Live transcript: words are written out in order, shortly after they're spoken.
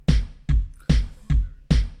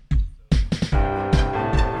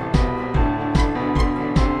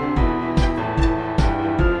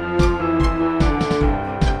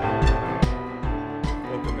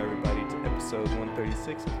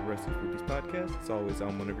Ep136 of the Rusty Rubies podcast. As always,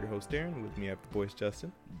 I'm one of your hosts, Darren. With me, I have the boys,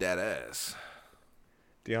 Justin. That ass.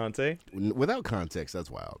 Deontay. Without context, that's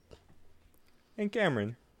wild. And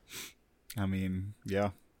Cameron. I mean, yeah,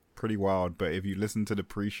 pretty wild. But if you listen to the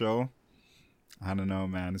pre-show, I don't know,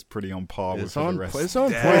 man. It's pretty on par with the rest. It's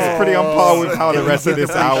on It's point. pretty on par with how the rest of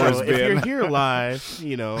this hour's If been. you're here live,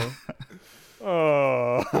 you know,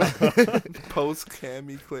 Oh. Post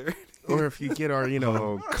Cammy clarity. or if you get our,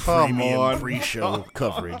 come premium on. pre-show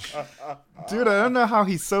coverage. Dude, I don't know how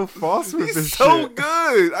he's so fast with He's this so shit.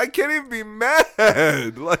 good. I can't even be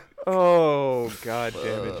mad. Like, Oh, god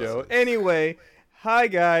damn it, Joe. Anyway, hi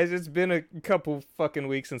guys. It's been a couple fucking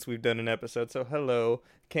weeks since we've done an episode, so hello.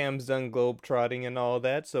 Cam's done globetrotting and all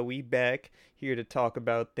that, so we back here to talk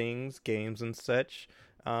about things, games and such.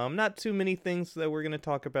 Not too many things that we're going to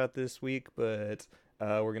talk about this week, but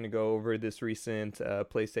we're going to go over this recent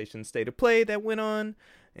PlayStation State of Play that went on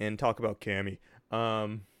and talk about Cammy.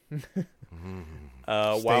 Wild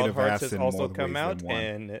Hearts has also come out,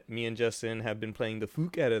 and me and Justin have been playing the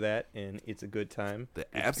fuck out of that, and it's a good time. the It's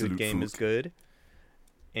absolute good game fook. is good.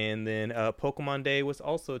 And then Pokemon Day was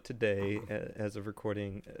also today, as of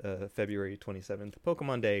recording, February 27th,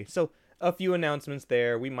 Pokemon Day. So a few announcements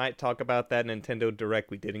there. We might talk about that Nintendo Direct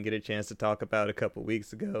we didn't get a chance to talk about a couple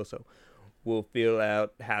weeks ago, so we'll feel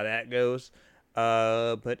out how that goes.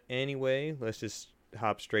 But anyway, let's just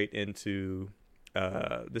hop straight into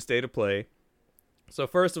the State of Play. So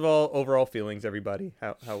first of all, overall feelings, everybody.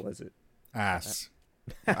 How was it? Ass.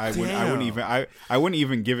 I wouldn't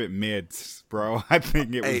even give it mids, bro. I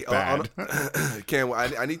think it was bad. Cam,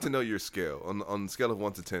 I need to know your scale. On the scale of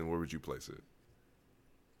 1 to 10, where would you place it?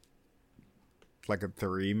 Like a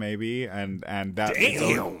 3 maybe, and that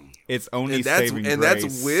Damn. it's only And that's saving and grace.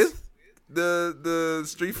 that's with the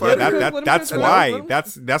Street Yeah, Fighter. that's what why.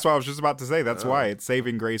 else? That's what I was just about to say. That's why it's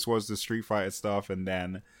saving grace was the Street Fighter stuff, and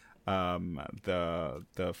then the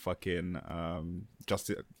fucking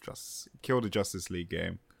just kill the Justice League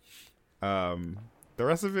game. The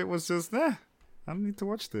rest of it was just I don't need to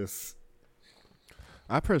watch this.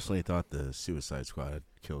 I personally thought the Suicide Squad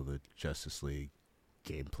Kill the Justice League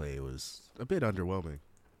gameplay was a bit underwhelming.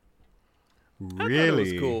 Really? I thought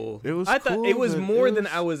it was cool. It was I thought cool, it was but more it than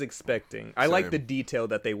was- I was expecting. I like Same. the detail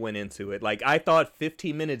that they went into it. Like, I thought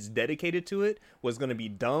 15 minutes dedicated to it was going to be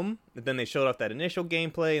dumb. But then they showed off that initial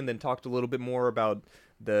gameplay and then talked a little bit more about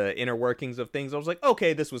the inner workings of things. I was like,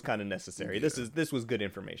 okay, this was kind of necessary. Yeah. This was good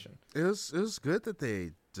information. It was good that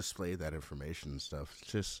they displayed that information and stuff.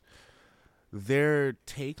 It's just their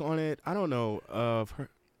take on it. I don't know.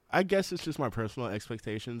 I guess it's just my personal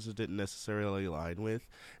expectations it didn't necessarily align with.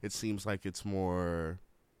 It seems like it's more,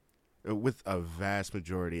 with a vast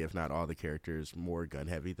majority, if not all the characters, more gun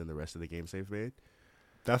heavy than the rest of the games they've made.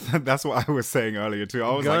 That's what I was saying earlier too.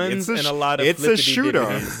 I was Guns like, and a lot of it's a shooter.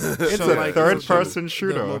 flippity-dippities. It's So, a like, third-person The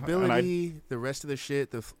shooter. mobility, the rest of the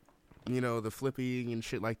shit, the flipping and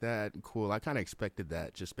shit like that. Cool. I kind of expected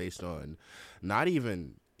that just based on not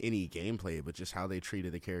even any gameplay, but just how they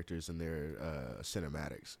treated the characters in their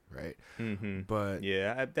cinematics, right? Mm-hmm. But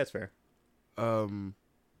Yeah, that's fair.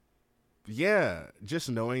 yeah, just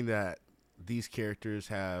knowing that these characters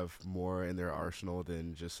have more in their arsenal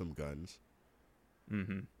than just some guns.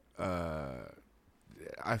 Mm-hmm.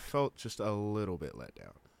 I felt just a little bit let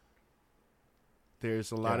down.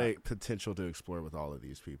 There's a lot of potential to explore with all of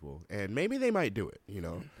these people, and maybe they might do it,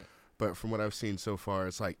 But from what I've seen so far,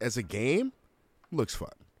 it's like, as a game, looks fun.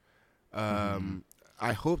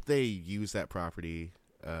 I hope they use that property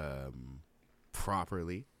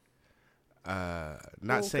properly.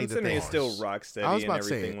 Not saying that they it's still I Rocksteady was and about to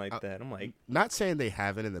say, everything like that. I'm like, not saying they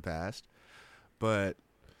haven't in the past, but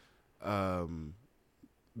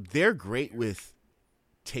they're great with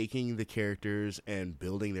taking the characters and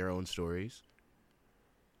building their own stories.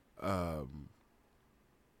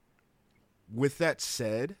 With that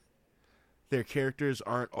said, their characters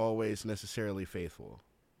aren't always necessarily faithful.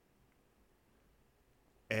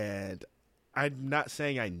 And I'm not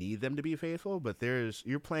saying I need them to be faithful, but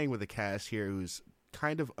you're playing with a cast here who's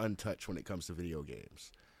kind of untouched when it comes to video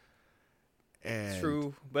games. And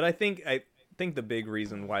true, but I think the big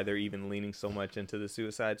reason why they're even leaning so much into the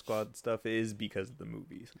Suicide Squad stuff is because of the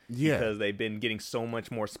movies. Yeah. Because they've been getting so much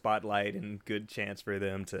more spotlight and good chance for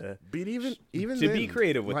them to But even to then, be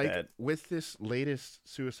creative with like, that. With this latest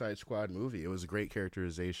Suicide Squad movie, it was a great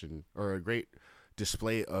characterization or a great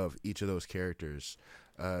display of each of those characters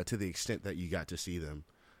to the extent that you got to see them.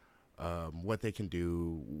 What they can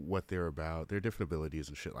do, what they're about, their different abilities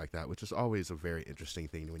and shit like that, which is always a very interesting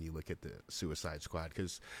thing when you look at the Suicide Squad,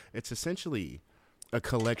 because it's essentially a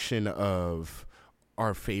collection of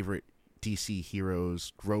our favorite DC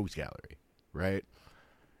heroes rogues gallery, right?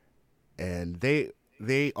 and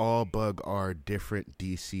they all bug our different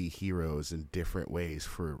DC heroes in different ways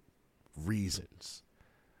for reasons,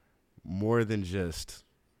 more than just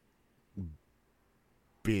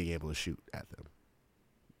being able to shoot at them,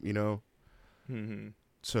 you know? Mm-hmm.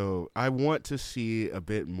 So I want to see a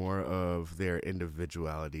bit more of their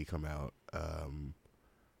individuality come out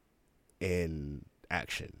in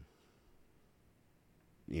action.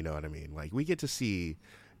 You know what I mean? Like, we get to see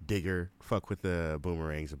Digger fuck with the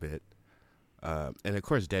boomerangs a bit. And of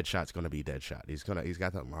course Deadshot's going to be Deadshot. He's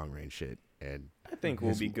got that long range shit, and I think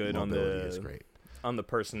we'll be good on is great. On the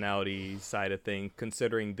personality side of things,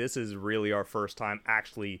 considering this is really our first time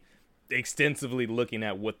actually extensively looking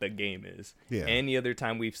at what the game is. Yeah. Any other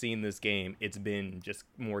time we've seen this game, it's been just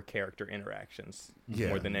more character interactions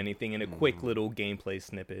more than anything in a quick little gameplay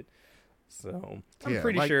snippet. So I'm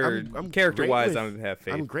pretty sure character-wise, I have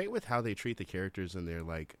faith. I'm great with how they treat the characters and their,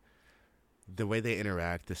 like, the way they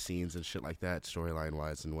interact, the scenes and shit like that,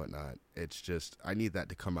 storyline-wise and whatnot. It's just, I need that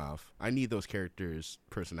to come off. I need those characters'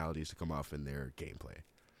 personalities to come off in their gameplay.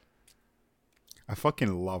 I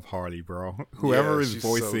fucking love Harley, bro. Whoever is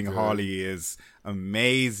voicing so Harley is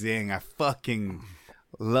amazing. I fucking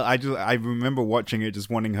I remember watching it, just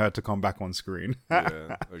wanting her to come back on screen.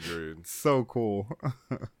 Yeah, agreed. So cool.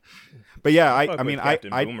 But yeah, I mean,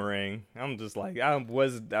 Captain Boomerang. I'm just like, I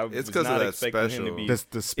was not expecting him to be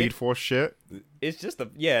the Speed Force shit. It's just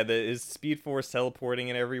his Speed Force teleporting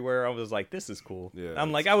and everywhere. I was like, this is cool. Yeah,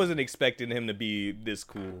 I'm like, I wasn't expecting him to be this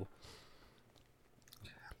cool.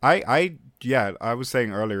 I was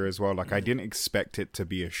saying earlier as well, like, I didn't expect it to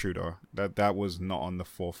be a shooter. That was not on the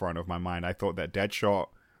forefront of my mind. I thought that Deadshot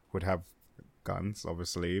would have guns,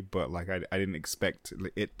 obviously, but like, I didn't expect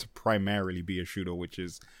it to primarily be a shooter, which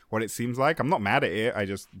is what it seems like. I'm not mad at it, I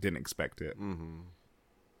just didn't expect it.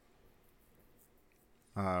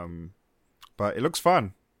 But it looks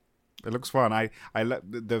fun.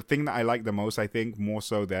 The thing that I like the most, I think, more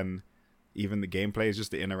so than even the gameplay, is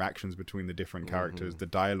just the interactions between the different characters. The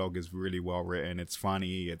dialogue is really well written. It's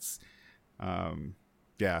funny. It's,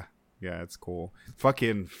 it's cool.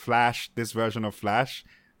 Fucking Flash, this version of Flash,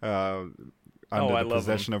 under the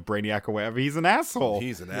possession of Brainiac or whatever. He's an asshole.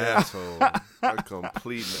 He's an asshole. A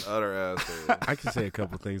complete and utter asshole. I can say a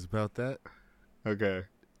couple things about that. Okay.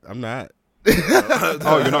 I'm not.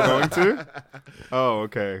 Oh, you're not going to? Oh,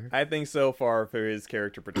 okay. I think so far for his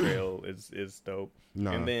character portrayal is dope.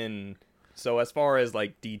 No. And then, so as far as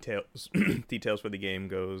like details for the game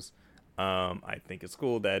goes, I think it's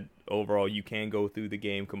cool that overall you can go through the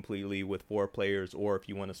game completely with 4 players, or if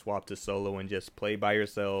you want to swap to solo and just play by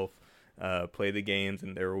yourself, play the games,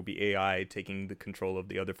 and there will be AI taking the control of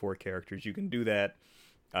the other 4 characters. You can do that.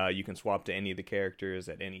 You can swap to any of the characters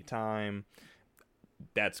at any time.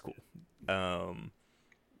 That's cool.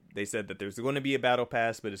 They said that there's going to be a battle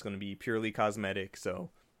pass, but it's going to be purely cosmetic. So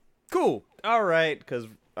cool. All right. Because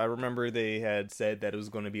I remember they had said that it was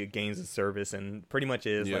going to be a games of service, and pretty much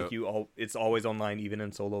is. Yep. Like it's always online, even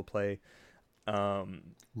in solo play.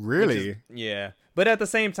 Really? Yeah. But at the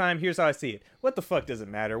same time, here's how I see it. What the fuck does it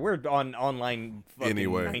matter? We're on online fucking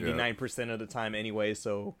anyway, 99% of the time anyway.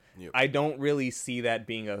 So I don't really see that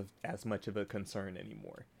being as much of a concern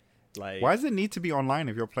anymore. Like, why does it need to be online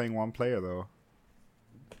if you're playing one player though?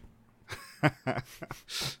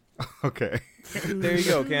 Okay. There you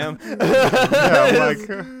go, Cam. Yeah, I'm like,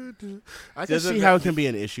 I can see how it can be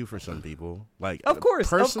an issue for some people. Like, of course,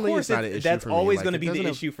 personally, it's not an issue. That's for me. always Like, going to be the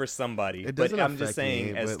issue for somebody. But I'm just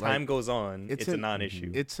saying, as time goes on, it's a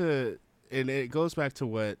non-issue. And it goes back to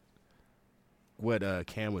what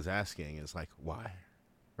Cam was asking. Is like, why,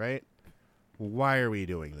 right? Why are we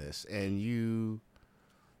doing this? And you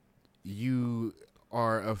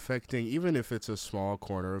are affecting, even if it's a small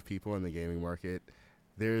corner of people in the gaming market,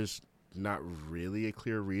 there's not really a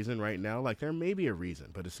clear reason right now. Like, there may be a reason,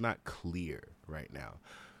 but it's not clear right now.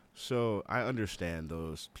 So I understand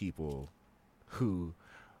those people who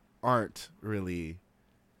aren't really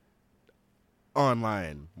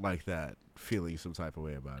online like that feeling some type of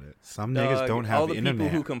way about it. Some niggas don't have all the internet.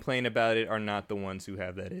 people who complain about it are not the ones who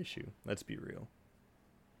have that issue. Let's be real.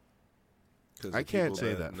 I can't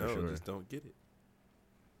say that for sure. Just don't get it.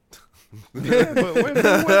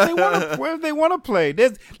 But where they want to play?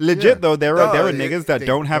 There's legit though. There are niggas that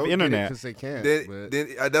don't have internet because they can't.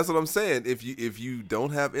 Then that's what I'm saying. If you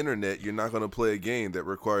don't have internet, you're not going to play a game that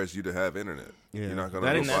requires you to have internet. Yeah. You're not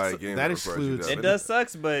going to buy a game that requires you to have it does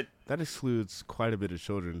sucks, but that excludes quite a bit of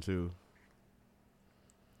children too.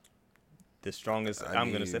 The strongest, I'm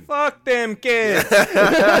going to say, fuck them kids.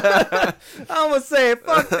 I'm going to say,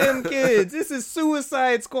 fuck them kids. This is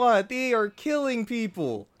Suicide Squad. They are killing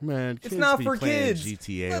people. Man, it's not be for playing kids.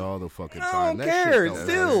 GTA all the fucking I time. don't care.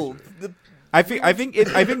 Still, I think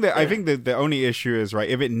the only issue is, right,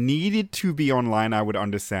 if it needed to be online, I would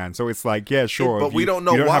understand. So it's like, yeah, sure. But we don't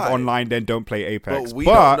know you don't why. have online, then don't play Apex. We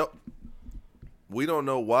don't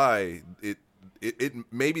know why it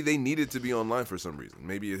maybe they needed to be online for some reason.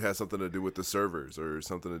 Maybe it has something to do with the servers or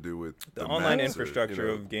something to do with the online maps infrastructure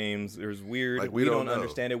or, of games. There's weird. Like, we don't know.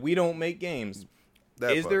 understand it. We don't make games.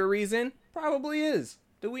 Is there a reason? Probably is.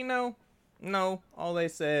 Do we know? No. All they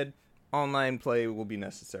said, online play will be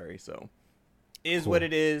necessary. So, is what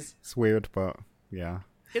it is. It's weird, but yeah.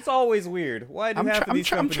 It's always weird. Why do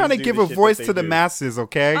I'm trying to give a voice to the masses,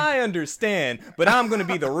 okay? I understand, but I'm going to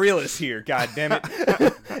be the realist here, God damn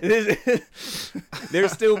it.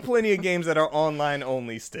 There's still plenty of games that are online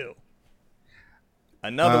only still.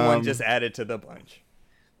 Another one just added to the bunch.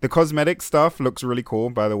 The cosmetic stuff looks really cool,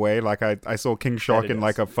 by the way. Like, I saw King Shark in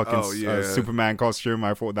like a fucking Superman costume.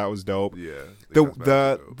 I thought that was dope. Yeah.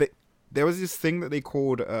 There was this thing that they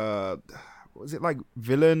called, was it like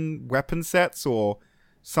villain weapon sets or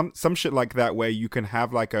some shit like that, where you can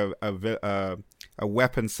have like a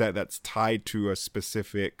weapon set that's tied to a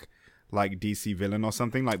specific like DC villain or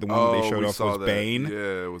something, like the one that they showed off was Bane.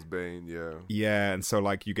 Yeah, it was Bane. Yeah, and so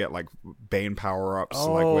like you get like Bane power ups.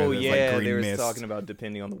 Oh, like where there's, yeah, like, green they were mist. talking about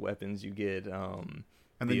depending on the weapons you get. And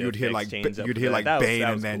then you'd hear like Bane Bane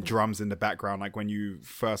and then drums in the background. Like when you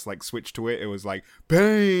first like switched to it, it was like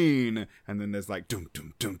Bane, and then there's like dum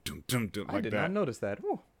dum dum dum dum dum. I did not notice that.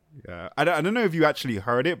 Ooh. Yeah, I don't know if you actually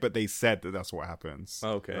heard it, but they said that that's what happens.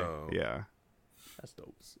 Okay. Yeah, that's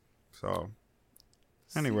dope. So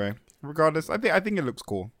anyway, regardless, I think it looks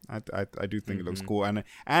cool. I do think it looks cool,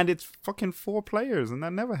 and it's fucking 4 players, and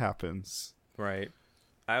that never happens. Right.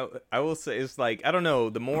 I will say, it's like, I don't know,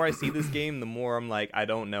 the more I see this game, the more I'm like, I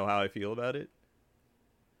don't know how I feel about it.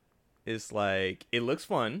 It's like, it looks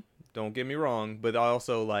fun, don't get me wrong, but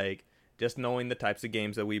also like just knowing the types of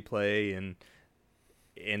games that we play and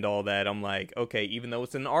all that, I'm like, okay, even though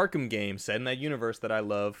it's an Arkham game set in that universe that I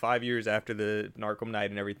love, 5 years after the Arkham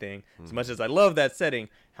Knight and everything, as much as I love that setting,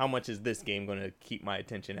 how much is this game going to keep my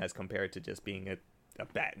attention as compared to just being a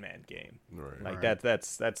Batman game? Right. Like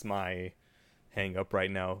that's my hang up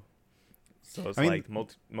right now. So it's like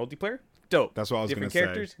multiplayer, dope. That's what I was going to say.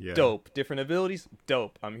 Different characters, yeah. Dope. Different abilities,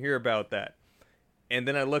 dope. I'm here about that. And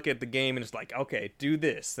then I look at the game and it's like, okay, do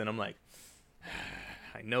this, and I'm like,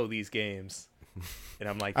 I know these games. And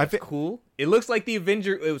I'm like, that's cool. It looks like the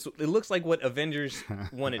it looks like what Avengers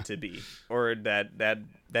wanted to be, or that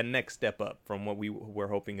next step up from what we were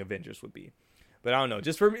hoping Avengers would be. But I don't know.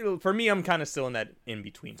 Just for me, I'm kind of still in that in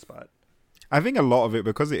between spot. I think a lot of it,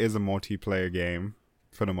 because it is a multiplayer game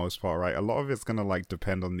for the most part, right? A lot of it's gonna like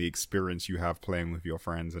depend on the experience you have playing with your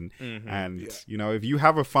friends, and you know, if you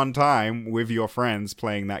have a fun time with your friends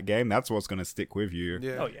playing that game, that's what's gonna stick with you.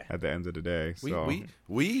 Yeah. Oh yeah. At the end of the day,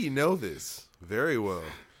 we know this very well.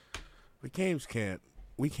 But games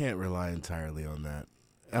we can't rely entirely on that.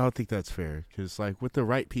 I don't think that's fair, because like with the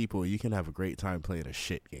right people, you can have a great time playing a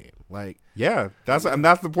shit game. Like, yeah, that's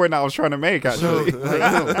the point I was trying to make. Actually, but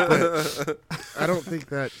I don't think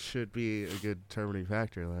that should be a good determining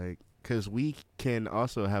factor. Like, because we can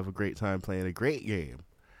also have a great time playing a great game,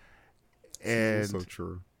 and so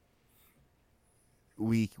true.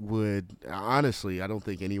 We would honestly, I don't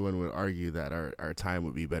think anyone would argue that our time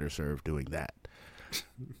would be better served doing that.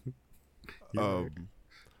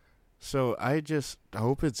 So I just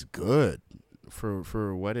hope it's good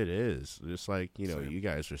for what it is. Just like, you know, you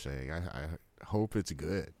guys are saying, I hope it's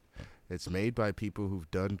good. It's made by people who've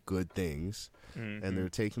done good things, and they're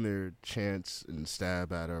taking their chance and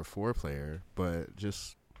stab at our 4-player. But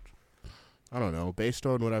just, I don't know, based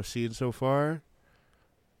on what I've seen so far,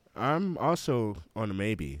 I'm also on a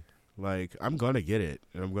maybe. Like, I'm going to get it,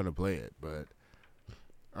 and I'm going to play it, but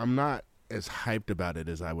I'm not as hyped about it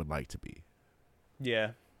as I would like to be.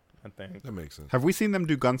 Yeah. I think that makes sense. Have we seen them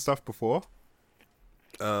do gun stuff before?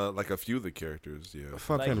 Like a few of the characters, yeah.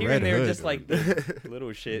 Fucking like here Red and there, Hood. just like the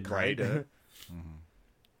little shit, right?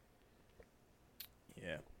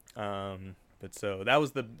 Yeah. But so that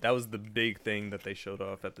was the big thing that they showed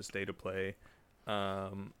off at the State of Play.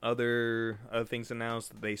 Other things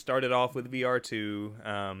announced. They started off with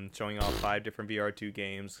VR2, showing off 5 different VR2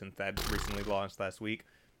 games since that recently launched last week.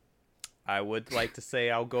 I would like to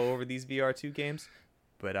say I'll go over these VR2 games,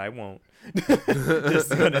 but I won't. This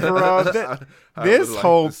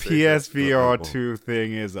whole PSVR 2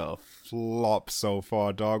 thing is a flop so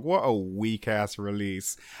far, dog. What a weak ass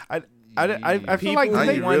release. I feel like people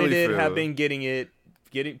they who wanted really it feel- have been getting it.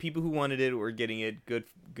 People who wanted it were getting it. Good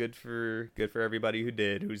for everybody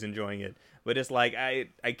who's enjoying it. But it's like I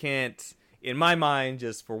can't, in my mind,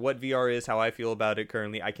 just for what VR is, how I feel about it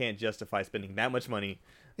currently, I can't justify spending that much money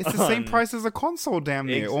It's the same price as a console, damn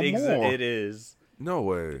near, or more. It is. No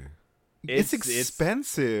way. It's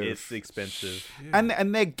expensive. It's expensive. And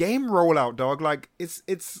their game rollout, dog. Like it's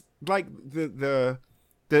like the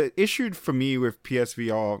issue for me with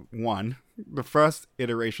PSVR 1, the first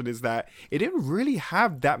iteration, is that it didn't really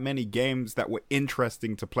have that many games that were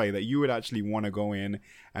interesting to play that you would actually want to go in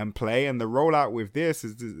and play. And the rollout with this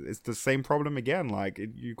is the same problem again. Like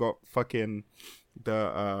you got fucking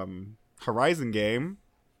the Horizon game,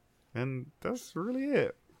 and that's really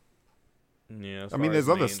it. Yeah, I mean, there's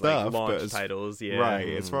other stuff, like launch but titles, yeah. Right,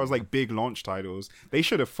 as far as like big launch titles, they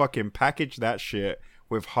should have fucking packaged that shit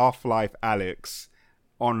with Half-Life Alyx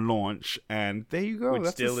on launch, and there you go. Which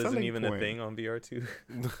That's still a isn't selling even point. a thing on VR2.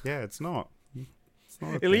 Yeah, it's not. It's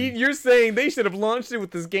not a Elite, thing. you're saying they should have launched it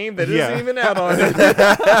with this game that isn't even out on it.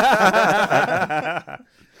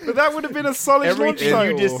 But that would have been a solid launch Everything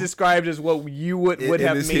title. you just described is what you would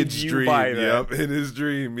have his made you dream. buy that. Yep, in his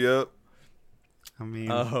dream. Yep. I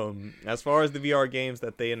mean, As far as the VR games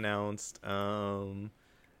that they announced, the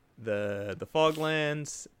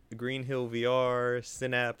Foglands, Green Hill VR,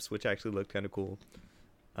 Synapse, which actually looked kind of cool,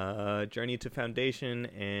 Journey to Foundation,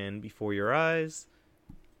 and Before Your Eyes.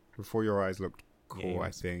 Before Your Eyes looked cool,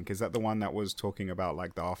 I think. Is that the one that was talking about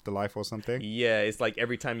like the afterlife or something? Yeah, it's like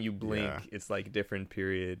every time you blink, Yeah. it's like a different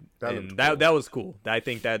period. That and looked that cool. that was cool. I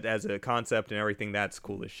think that as a concept and everything, that's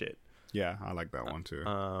cool as shit. Yeah, I like that one too.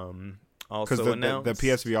 Also Because announced the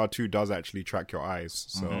PSVR 2 does actually track your eyes,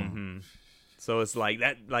 so So it's like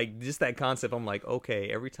that, like just that concept. I'm like, okay,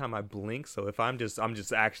 every time I blink. So if I'm just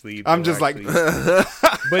actually, I'm just like,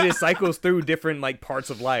 but it cycles through different like parts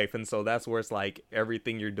of life, and so that's where it's like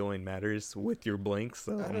everything you're doing matters with your blinks.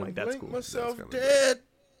 So I'm like, that's cool. Myself That's dead.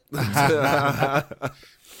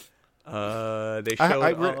 They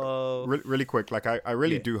showed really quick. Like I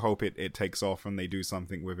really do hope it takes off and they do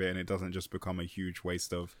something with it, and it doesn't just become a huge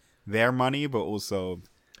waste of their money, but also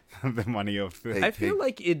the money of the.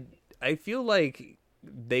 I feel like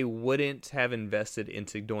they wouldn't have invested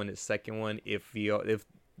into doing a second one if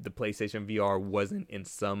the PlayStation VR wasn't in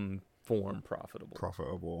some form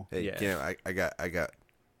profitable. Hey, Yeah. Cam, I got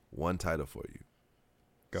one title for you.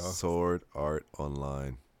 Go. Sword Art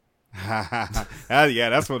Online. Yeah,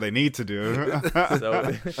 that's what they need to do.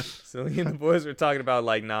 So me and the boys were talking about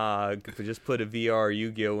like, nah, just put a VR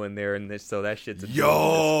Yu-Gi-Oh in there, and so that shit's a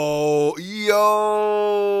Yo.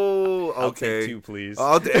 I'll Okay. take two, please.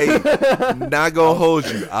 Hey, not gonna hold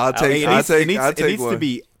you. I'll take. it needs one. to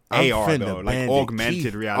be I'm AR finna though, like band it, augmented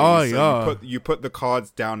Keith. reality. Oh, So yeah. you put the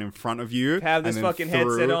cards down in front of you. Have this and then fucking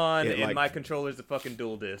through headset on, it, and like, my controller's a fucking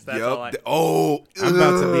dual disc. That's Yep. all I. I'm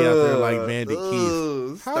about to be out there like Bandit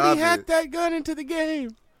Keith. How Stop he hacked it. that gun into the game?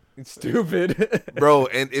 It's stupid. Bro,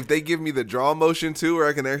 and if they give me the draw motion too, where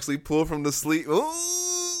I can actually pull from the sleeve. Ooh.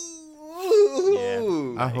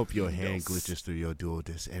 Yeah. I hope your hand glitches through your dual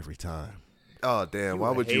disc every time. Oh damn! Why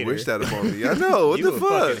a would you hater. wish that upon me? I know. What You the a fuck?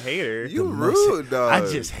 fucking hater. You The rude, dog. I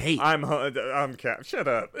just hate. I'm Cap. Shut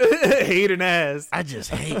up. Hating ass. I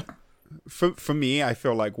just hate. For me, I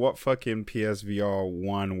feel like what fucking PSVR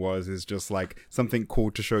 1 is just like something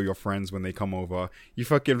cool to show your friends when they come over. You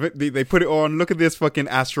fucking they put it on. Look at this fucking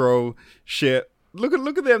Astro shit. Look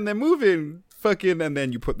at them. They're moving. Fucking, and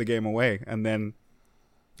then you put the game away, and then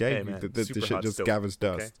Hey, man, the Super shit Hot's just dope. gathers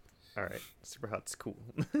dust. Okay. All right, Super Hot's cool.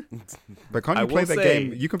 But can't I you play will that say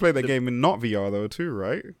game? You can play that game in not VR though too,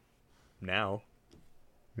 right? Now,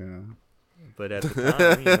 Yeah. but at the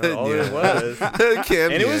time, all it was.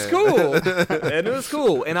 Cam, And it was yeah. cool. And it was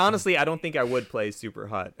cool. And honestly, I don't think I would play Super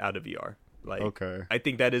Hot out of VR. Like, Okay. I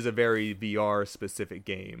think that is a very VR specific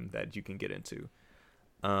game that you can get into.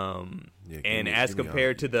 Yeah, give And me- as give me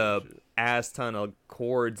compared to all the that shit. ass ton of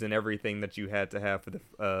cords and everything that you had to have for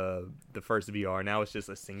the first VR, now it's just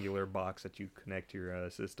a singular box that you connect to your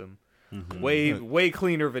system. Mm-hmm. Way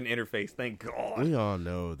cleaner of an interface. Thank God. We all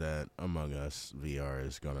know that Among Us VR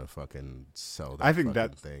is gonna fucking sell that. I think fucking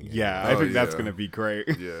that. thing. Yeah, Oh, I think that's yeah. gonna be great.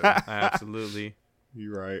 Yeah, Absolutely.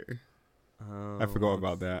 You're right. I forgot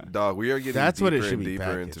about that. dog. We are getting That's deeper what it should and be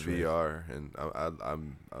deeper into packaged with. VR, and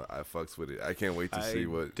I fucks with it. I can't wait to see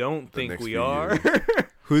what. Don't the think next we few are. years-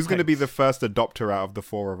 Who's gonna be the first adopter out of the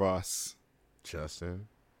four of us? Justin.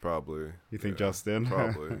 Probably. You think Yeah, Justin?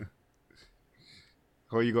 Probably.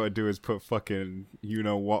 All you gotta do is put fucking you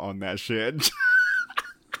know what on that shit.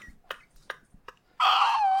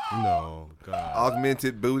 No, God.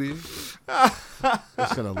 Augmented booty.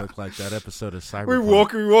 It's gonna look like that episode of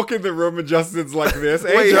Cyberpunk. we walk in the room and Justin's like this.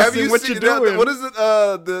 Hey, Wait, Justin, have you what seen you doing? what is it?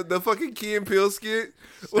 The fucking Key and Peele skit.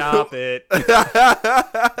 Stop it.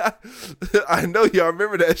 I know y'all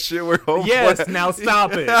remember that shit where home. Yes, now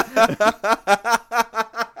stop it.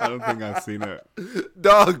 Hold don't think I've seen it.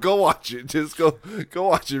 Dog, go watch it. Just go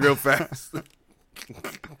watch it real fast.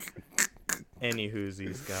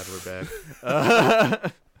 Anywhoosies, God, we're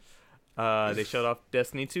back. They showed off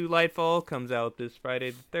Destiny 2 Lightfall. Comes out this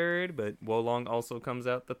Friday the 3rd, but Wolong also comes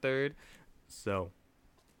out the 3rd. So,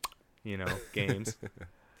 games.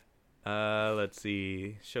 Let's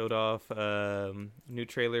see. Showed off new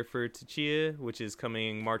trailer for Tsuchiya, which is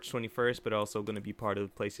coming March 21st, but also going to be part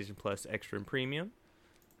of PlayStation Plus Extra and Premium.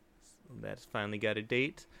 So that's finally got a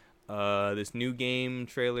date. This new game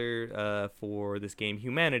trailer for this game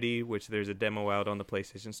Humanity, which there's a demo out on the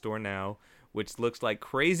PlayStation Store now, which looks like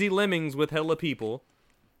Crazy Lemmings with hella people.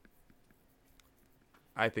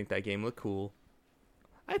 I think that game looked cool.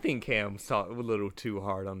 I think Cam's a little too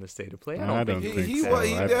hard on the state of play. I don't think he so.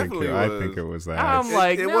 he I definitely was. I think it was that. I'm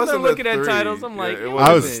like, it now wasn't I'm looking a at 3. titles. I'm like, Yeah,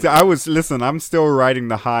 it it I was listen, I'm still riding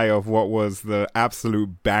the high of what was the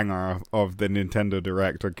absolute banger of the Nintendo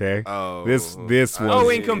Direct, okay? Oh, This was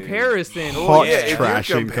in comparison. hot yeah, if you're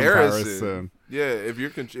trash in comparison. Yeah, if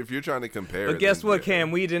you're trying to compare. But guess then, what, yeah.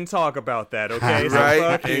 Cam? We didn't talk about that, okay? So Right?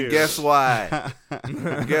 fuck And you. guess why?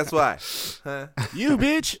 Guess why? Huh? You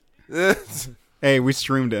bitch. Hey, we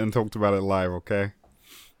streamed it and talked about it live, okay?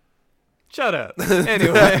 Shut up.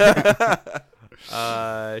 Anyway,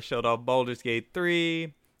 showed off Baldur's Gate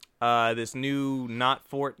 3, this new not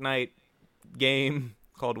Fortnite game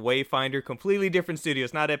called Wayfinder, completely different studio.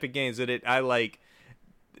 It's not Epic Games, but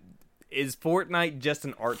is Fortnite just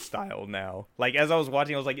an art style now? Like, as I was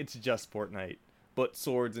watching, I was like, it's just Fortnite, but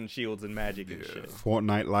swords and shields and magic and shit.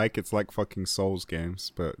 Fortnite it's like fucking Souls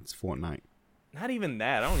games, but it's Fortnite. Not even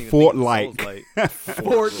that. I don't even Fort-like. think it's Souls-like.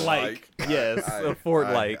 Fort-like. Yes, a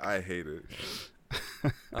Fort-like. I hate it.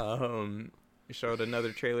 Showed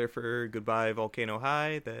another trailer for Goodbye Volcano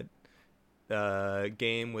High, that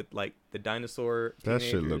game with like the dinosaur That teenagers.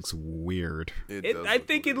 shit looks weird. I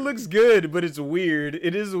think it looks good, but it's weird.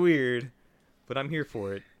 It is weird, but I'm here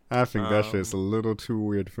for it. I think that shit's a little too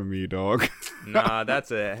weird for me, dog. Nah,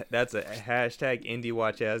 that's a hashtag indie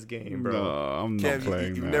watch ass game, bro. No, I'm not Cam,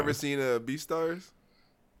 playing you've that. never seen Beastars?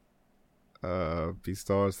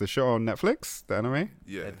 Beastars, the show on Netflix, the anime?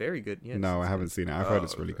 Yeah. Very good. Yes, No, I it's haven't good. seen it. I've heard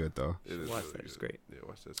it's Oh, really okay. good though. It is Watch really that, it's good. great. Yeah,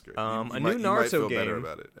 watch that's great. A You new might Naruto feel better game.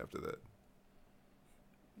 about it after that.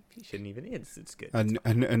 He shouldn't even. It's good. A new /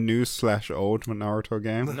 old Naruto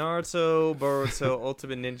game. Naruto, Boruto,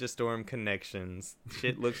 Ultimate Ninja Storm Connections.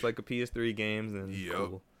 Shit looks like a PS3 game, and Yep.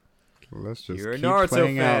 cool. Let's just You're a keep Naruto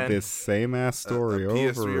playing out fan. this same ass story a over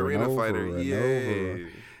PS3 and Arena over Fighter. and Yay. over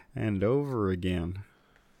and over again.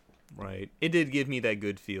 Right. It did give me that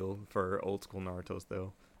good feel for old school Naruto's,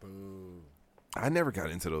 though. I never got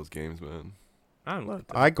into those games, man. I loved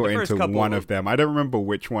them. I got The first into couple one of them. I don't remember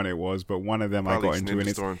which one it was, but one of them Probably I got into, Ninja and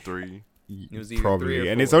it's Storm 3. It was either 3 probably,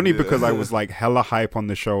 or and it's 4. only Yeah. because I was like hella hype on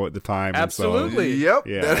the show at the time. Absolutely. Yep.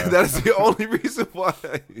 Yeah. That's the only reason why.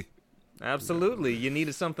 Absolutely. You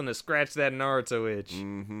needed something to scratch that Naruto itch.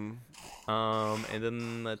 Mm-hmm. And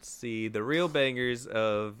then let's see the real bangers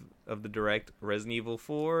of the direct: Resident Evil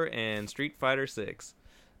 4 and Street Fighter 6.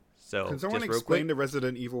 So Can someone just real explain quick, the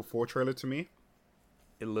Resident Evil 4 trailer to me?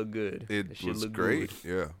 it looked good. It shit was looked great. Good.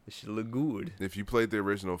 Yeah. It should look good. If you played the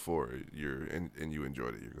original 4, and you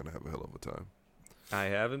enjoyed it, you're gonna have a hell of a time. I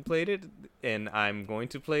haven't played it, and I'm going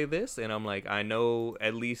to play this, and I'm like, I know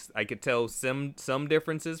at least I could tell some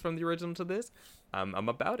differences from the original to this. I'm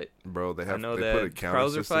about it. Bro, they I know put a that counter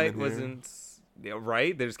Krauser system fight in here. wasn't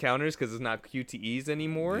right. There's counters because it's not QTEs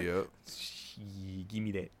anymore. Yep. Give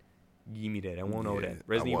me that. I won't know Yeah, that.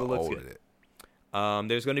 Resident I Evil want looks all good. of it.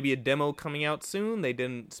 There's going to be a demo coming out soon. They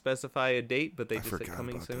didn't specify a date, but they I just said forgot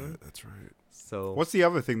coming about soon. that. That's right. So What's the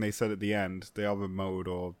other thing they said at the end? The other mode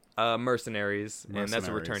or Mercenaries, and that's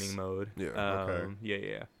a Mercenaries. returning mode. Yeah, okay.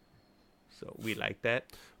 Yeah. So we like that.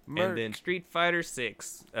 Merc. And then Street Fighter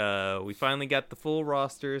 6. We finally got the full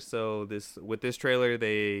roster. So with this trailer,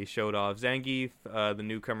 they showed off Zangief, the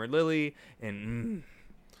newcomer Lily, and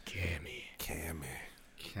Cammy. Cammy.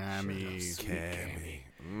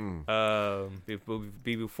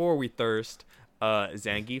 Before we thirst,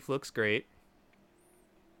 Zangief looks great.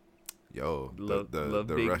 Yo, Love the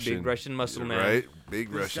big Russian, Russian muscle man. right?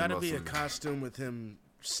 Big There's Russian gotta muscle. be a man. costume with him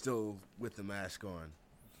still with the mask on.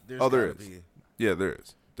 There's Oh, there gotta is. be. Yeah, there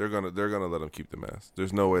is. They're gonna let him keep the mask.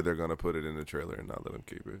 There's no way they're gonna put it in the trailer and not let him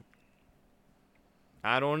keep it.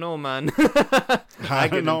 I don't know, man. I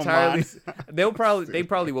don't know, man. They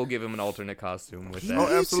probably will give him an alternate costume with that. Oh,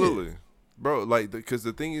 absolutely, bro. Like, because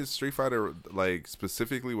the thing is, Street Fighter, like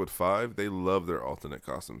specifically with 5, they love their alternate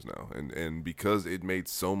costumes now, and because it made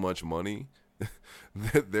so much money,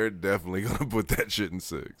 they're definitely gonna put that shit in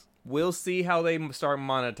 6. we'll see how they start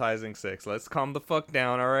monetizing 6. Let's calm the fuck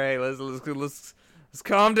down. All right, let's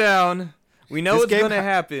calm down. We know it's gonna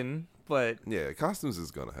happen, but yeah, costumes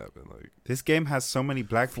is gonna happen. Like this game has so many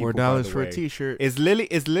black people. $4 for a T-shirt. Is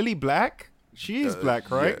Lily black? She is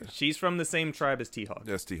black, right? Yeah. she's from the same tribe as T-Hawk.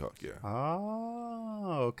 That's T-Hawk. Yeah,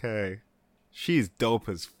 Oh, okay. She's dope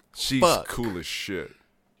as she's fuck. cool as shit.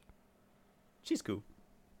 She's cool.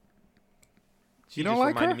 She You don't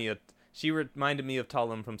just like her? She reminded me of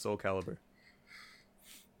Talum from Soul Calibur.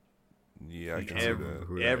 Yeah, I can see that.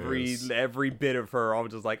 Who that is. Every bit of her, I'm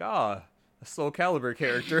just like, a Soul Calibur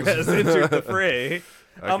character has entered the fray.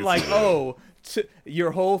 I I'm can like, see that.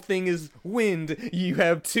 your whole thing is wind. You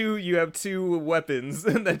have two weapons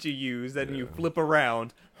that you use, and you flip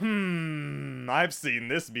around. I've seen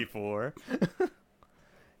this before.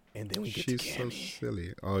 And then we get to She's so Cammy.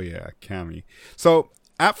 silly. Oh yeah, Cammy. So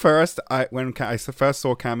at first, when I first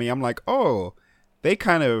saw Cammy, I'm like, oh, they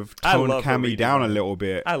kind of I toned love her Cammy down a redesign. little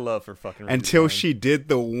bit. I love her fucking Until redesign. she did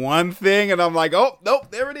the one thing, and I'm like, oh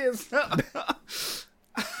nope, there it is. I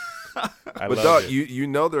But love dog, it. you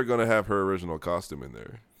know they're gonna have her original costume in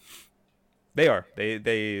there. They are.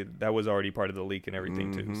 They that was already part of the leak and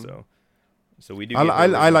everything too. So we do. I get her I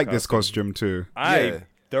original like this costume too. I Yeah.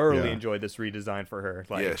 thoroughly Yeah. enjoyed this redesign for her.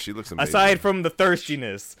 Like, Yeah, she looks amazing. aside from the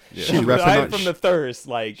thirstiness, Yeah. She repping aside on- from the thirst,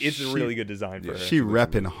 like it's a she- really good design for yeah, her. She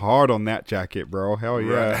repping hard on that jacket, bro. Hell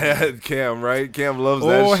yeah. Right. Cam, right? Cam loves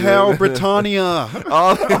that Oh shit. hell, Britannia.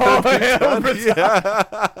 Oh, hell, yeah.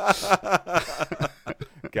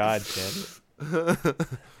 God damn it.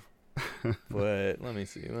 But let me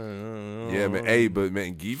see. Yeah, man. Hey, but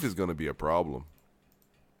man, Geef is gonna be a problem.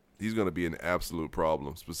 He's gonna be an absolute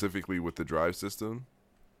problem, specifically with the drive system.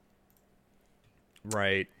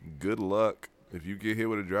 Right. Good luck. If you get hit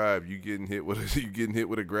with a drive, you getting hit with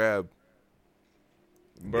a grab.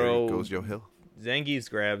 Bro. There goes your health. Zangief's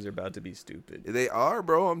grabs are about to be stupid. They are,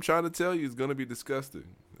 bro. I'm trying to tell you, it's gonna be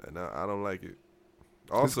disgusting, and I don't like it.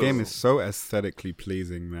 Also, This game is so aesthetically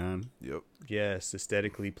pleasing, man. Yep. Yes,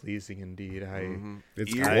 aesthetically pleasing indeed.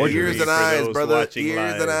 It's I gorgeous. Ears agree. and For eyes, those brother. watching Ears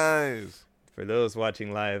live. and eyes. For those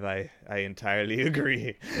watching live, I entirely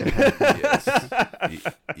agree. Yes.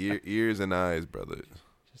 Ears and eyes, brother.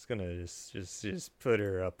 Just gonna just put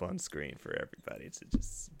her up on screen for everybody to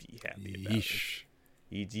just be happy about. Yeesh.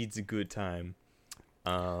 It's a good time.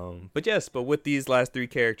 But with these last 3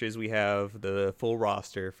 characters, we have the full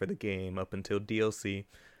roster for the game up until DLC.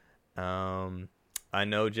 I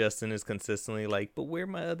know Justin is consistently like, but where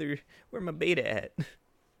my beta at?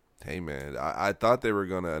 Hey, man, I thought they were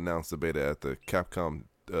going to announce the beta at the Capcom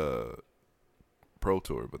Pro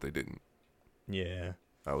Tour, but they didn't. Yeah.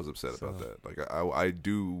 I was upset about that. Like, I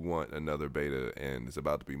do want another beta, and it's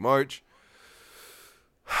about to be March,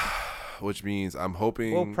 which means I'm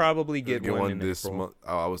hoping We'll probably they'll get one in this April. month.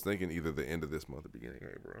 Oh, I was thinking either the end of this month or beginning of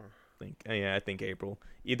April. I think April.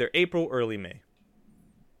 Either April, early May.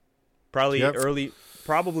 Probably Yep. early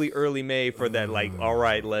May for that. Like, all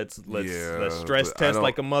right, let's Yeah, stress but I test don't-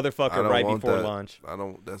 like a I motherfucker don't right want before that. launch. I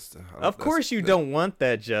don't. That's. Of course you don't want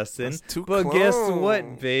that, Justin. That's too But guess close.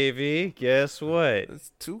 what, baby? Guess what?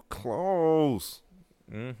 It's too close.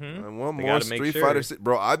 Mm-hmm. I want They more gotta make Street sure. Fighter.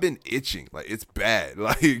 Bro, I've been itching. Like, it's bad.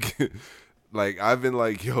 Like I've been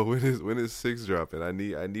like, yo, when is 6 dropping? I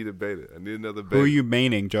need a beta. I need another beta. Who are you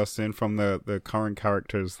maining, Justin, from the current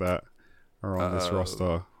characters that are on this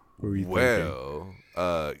roster? Who are you thinking?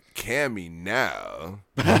 Well, Cammy now.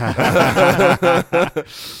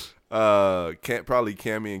 Probably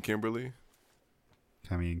Cammy and Kimberly.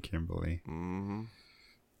 Cammy and Kimberly. Mm-hmm.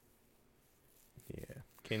 Yeah,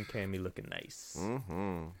 Ken Cammy looking nice.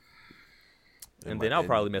 Mm-hmm. And then I'll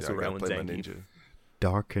probably mess around with Zangief.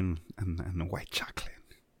 Dark and white chocolate.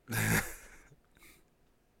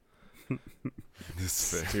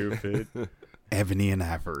 Stupid. Ebony and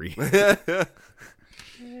ivory.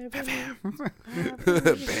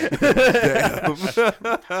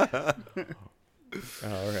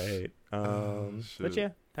 All right. shit. But yeah,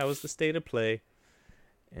 that was the state of play.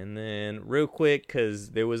 And then real quick,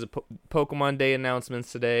 because there was a Pokemon Day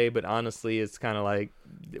announcements today, but honestly, it's kind of like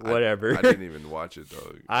whatever. I didn't even watch it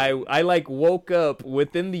though. I like woke up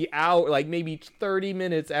within the hour, like maybe 30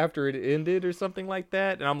 minutes after it ended or something like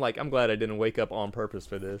that. And I'm like, I'm glad I didn't wake up on purpose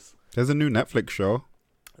for this. There's a new Netflix show.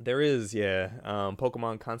 There is, yeah.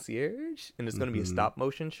 Pokemon Concierge, and it's going to be a stop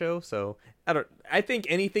motion show. So I think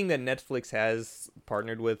anything that Netflix has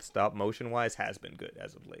partnered with stop motion wise has been good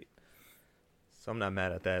as of late. So I'm not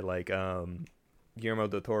mad at that. Like Guillermo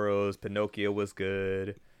del Toro's Pinocchio was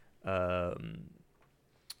good. Wendell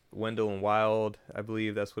and Wild, I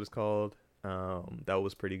believe that's what it's called. That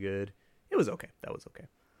was pretty good. It was okay. That was okay.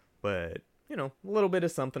 But a little bit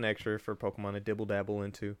of something extra for Pokemon to dibble dabble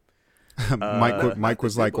into. Mike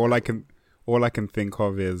was like, all I can think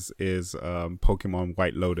of is Pokemon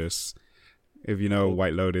White Lotus. If you know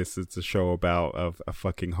White Lotus, it's a show about a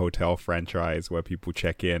fucking hotel franchise where people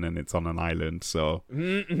check in and it's on an island. So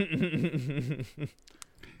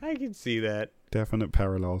I can see that. Definite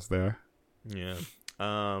parallels there. Yeah.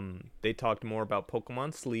 They talked more about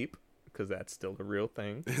Pokemon Sleep because that's still a real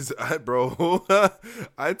thing. Bro,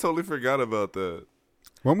 I totally forgot about that.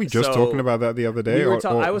 Weren't we just talking about that the other day?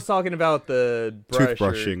 I was talking about the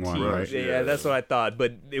toothbrushing one, right? Yeah, that's what I thought.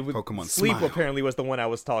 But Pokemon Sleep Smile apparently was the one I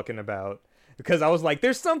was talking about. Because I was like,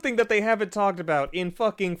 there's something that they haven't talked about in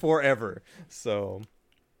fucking forever. So,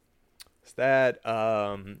 it's that.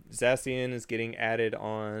 Zacian is getting added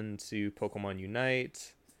on to Pokemon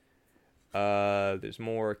Unite. There's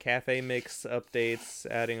more Cafe Mix updates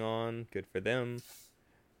adding on. Good for them.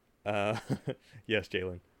 Yes,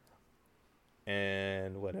 Jalen.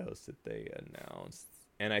 And what else did they announce?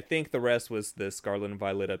 And I think the rest was the Scarlet and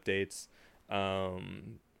Violet updates.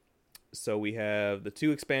 So we have the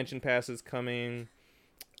 2 expansion passes coming.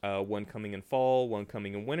 One coming in fall, one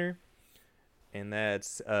coming in winter. And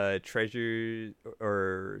that's treasures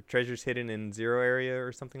hidden in Zero Area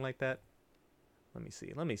or something like that. Let me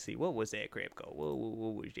see. What was that crap called?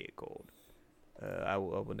 What was that called? I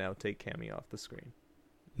will now take Cammy off the screen.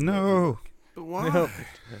 No. Why? No.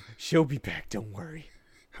 She'll be back, don't worry.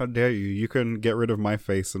 How dare you? You can get rid of my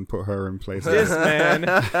face and put her in place. This man.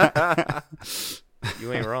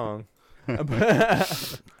 You ain't wrong. I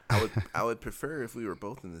would prefer if we were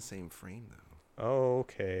both in the same frame, though.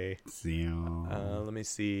 Okay. Let Let me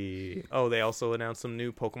see. Oh, they also announced some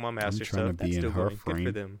new Pokemon Master trying stuff. to be That's in still her going. Good for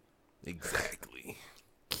frame. them. Exactly.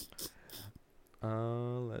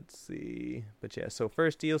 Let's see. But yeah, so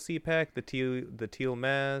first DLC pack, the teal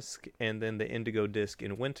mask, and then the Indigo disc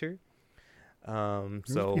in winter.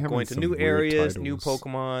 So going to new areas, new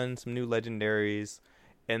Pokemon, some new legendaries,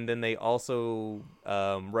 and then they also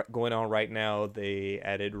going on right now. They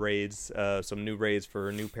added raids, some new raids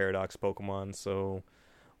for new Paradox Pokemon. So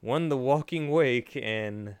one, the Walking Wake,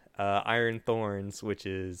 and Iron Thorns, which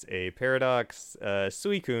is a Paradox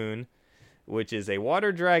Suicune, which is a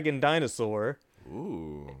water dragon dinosaur.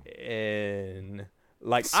 Ooh. And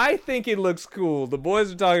I think it looks cool. The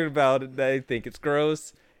boys are talking about it. They think it's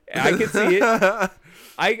gross. I can see it.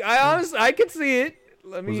 I honestly, I can see it.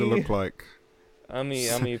 What does it look like? Let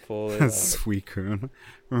me pull it up. Suicune.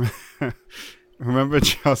 Remember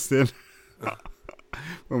Justin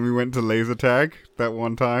when we went to laser tag that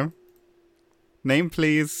one time? Name,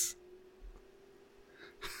 please.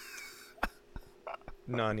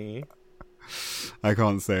 Nani? I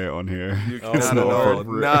can't say it on here. Not at all.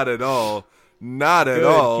 Not at all. Not at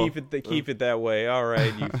all. Keep it that way. All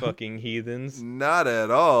right, you fucking heathens. Not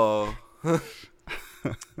at all.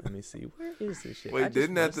 Let me see. Where is this shit? Wait,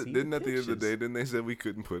 didn't at the end of the day, didn't they say we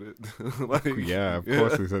couldn't put it? Yeah, of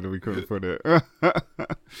course they said that we couldn't put it.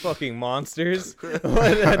 Fucking monsters.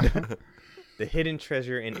 The hidden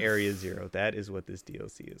treasure in Area Zero. That is what this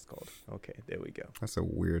DLC is called. Okay, there we go. That's a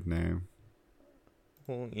weird name.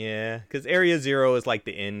 Well, yeah, because Area Zero is like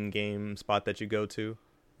the end game spot that you go to.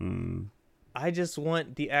 I just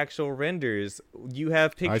want the actual renders. You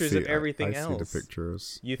have pictures of everything else. I see the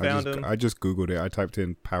pictures. You found them? I just Googled it. I typed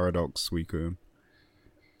in Paradox Suicune.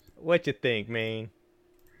 What you think, man?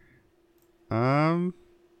 You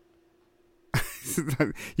said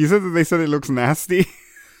that they said it looks nasty.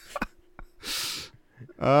 It's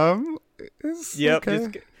yep.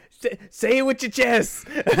 okay. Just say it with your chest.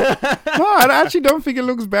 No, I actually don't think it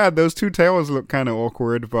looks bad. Those two tails look kind of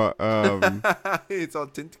awkward, but it's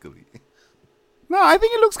authentically. No, I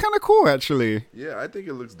think it looks kind of cool, actually. Yeah, I think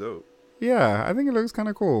it looks dope. Yeah, I think it looks kind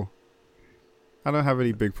of cool. I don't have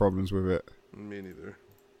any big problems with it. Me neither.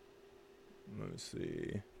 Let me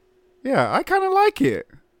see. Yeah, I kind of like it.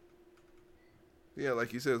 Yeah,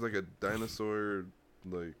 like you said, it's like a dinosaur,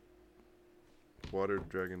 like water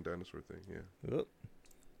dragon dinosaur thing. Yeah. Oop.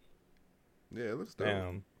 Yeah, it looks dope.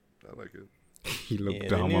 Damn. I like it. He looked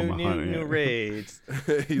dumb on my honey. New raids.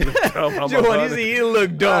 He looked dumb on my honey. He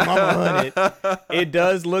looked dumb on my honey. It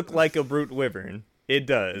does look like a brute wyvern. It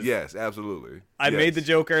does. Yes, absolutely. I made the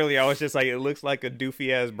joke earlier. I was just like, it looks like a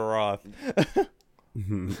doofy ass Baroth.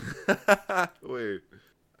 Wait.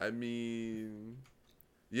 I mean,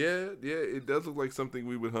 yeah, it does look like something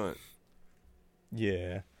we would hunt.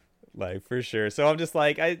 Yeah. Like, for sure. So I'm just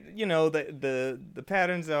like, the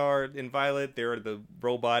patterns are in Violet, there are the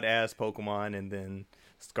robot ass Pokemon, and then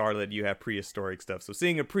Scarlet, you have prehistoric stuff. So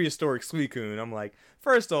seeing a prehistoric Suicune, I'm like,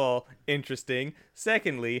 first of all, interesting.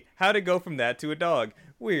 Secondly, how'd it go from that to a dog?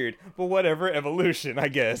 Weird, but whatever, evolution, I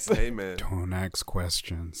guess. Hey, man. Don't ask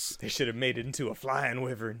questions. They should have made it into a flying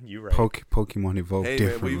wyvern. You right. Pokemon evolve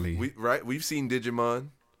differently. Man, we've seen Digimon.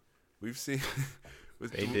 We've seen...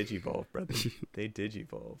 They digivolve, brother. They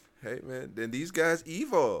digivolve. Hey, man. Then these guys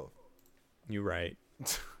evolve. You're right.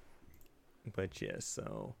 But yes,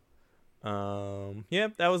 so... yeah,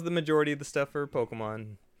 that was the majority of the stuff for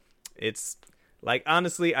Pokemon. It's... Like,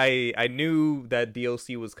 honestly, I knew that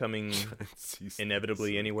DLC was coming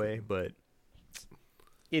inevitably anyway, but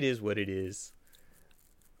it is what it is.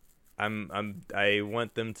 I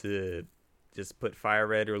want them to just put Fire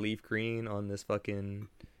Red or Leaf Green on this fucking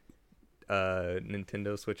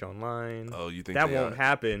Nintendo Switch Online. Oh, you think that won't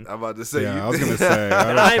happen? I'm about to say. Yeah, I was gonna say.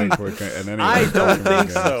 I don't think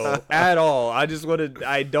so at all. I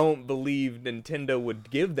don't believe Nintendo would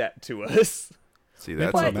give that to us. See,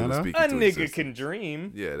 that's But something to speak a into nigga existence. can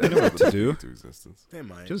dream. Yeah, You know what to do. To existence. They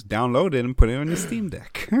might. Just download it and put it on your Steam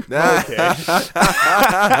Deck. Okay.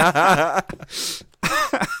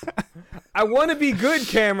 I want to be good,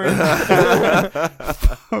 Cameron.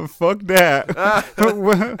 Fuck that.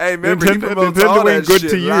 Hey, remember, he promotes Nintendo all ain't that good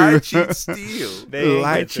shit. to you. Lie, cheat, steal. They ain't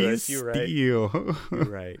Lie, good to cheat, us. You're right. steal. You're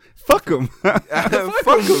right. Fuck them.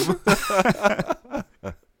 Fuck him.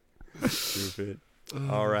 Stupid.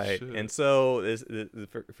 All right. Shit. And so this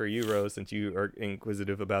for you, Rose, since you are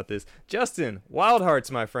inquisitive about this, Justin, Wild Hearts,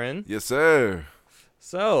 my friend. Yes, sir.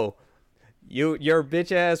 So your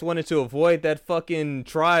bitch ass wanted to avoid that fucking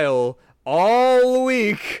trial all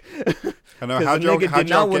week. I know. Because the nigga did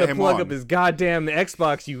not want to plug up his goddamn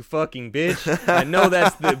Xbox, you fucking bitch. I know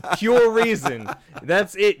that's the pure reason.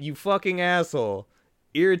 That's it, you fucking asshole.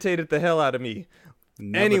 Irritated the hell out of me.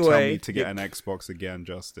 Never anyway, tell me to get an Xbox again,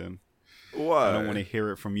 Justin. Why? I don't want to hear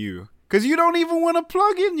it from you. Because you don't even want to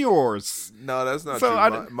plug in yours. No, that's not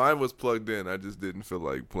true. Mine was plugged in. I just didn't feel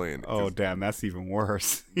like playing it. Oh, damn. That's even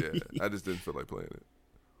worse. Yeah, I just didn't feel like playing it.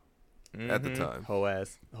 At the time. Ho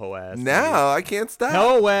ass. Now nigga. I can't stop.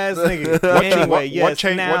 Ho ass nigga. Anyway, what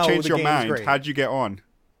now changed the your game's mind? great. How'd you get on?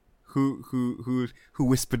 Who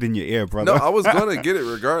whispered in your ear, brother? No, I was gonna get it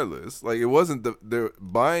regardless. Like, it wasn't the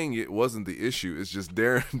buying it wasn't the issue. It's just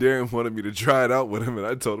Darren wanted me to try it out with him, and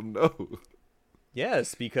I told him no.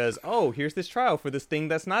 Yes, because here's this trial for this thing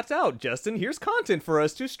that's not out, Justin. Here's content for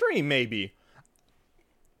us to stream, maybe.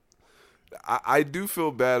 I do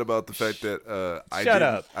feel bad about the fact that I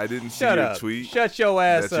didn't see Shut your up. tweet. Shut your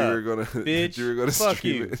ass that up. You were gonna, bitch. That you were gonna Fuck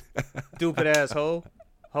stream you. it. Stupid asshole.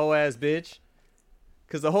 Ho ass bitch.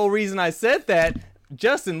 Because the whole reason I said that,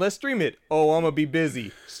 Justin, let's stream it. Oh, I'm gonna be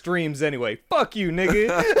busy. Streams anyway. Fuck you,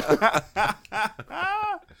 nigga.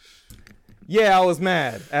 Yeah, I was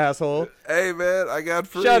mad, asshole. Hey, man, I got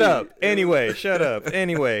free. Shut up. Anyway, shut up.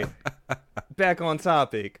 Anyway, back on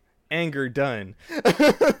topic. Anger done.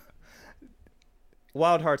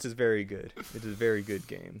 Wild Hearts is very good. It is a very good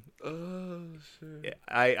game. Oh, shit.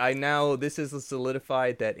 I now, this is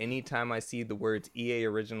solidified that anytime I see the words EA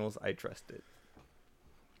Originals, I trust it.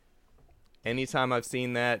 Anytime I've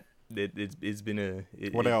seen that, it's been a...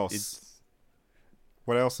 What else?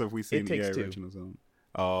 What else have we seen EA Two. Originals on?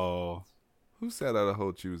 Oh... Who sat out a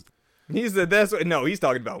whole Tuesday? He said that's what... No, he's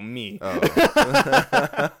talking about me. Oh.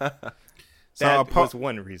 That was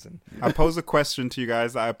one reason. I posed a question to you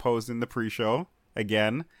guys that I posed in the pre-show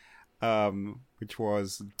again, which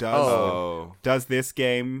was, does this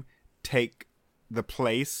game take the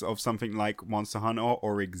place of something like Monster Hunter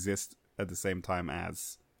or exist at the same time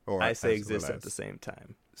as? Or I say exist at the same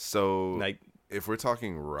time. So, like, if we're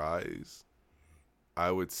talking Rise,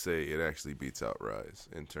 I would say it actually beats out Rise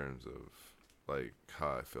in terms of like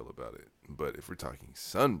how I feel about it. But if we're talking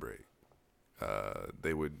Sunbreak,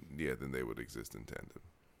 then they would exist in tandem.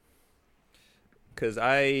 Because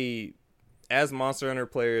as Monster Hunter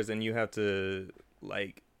players, and you have to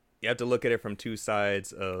look at it from two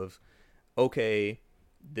sides of, okay,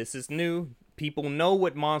 this is new. People know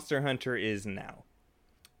what Monster Hunter is now.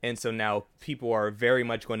 And so now people are very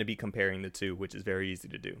much going to be comparing the two, which is very easy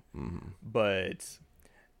to do. Mm-hmm. But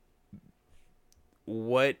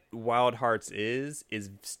what Wild Hearts is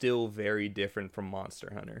still very different from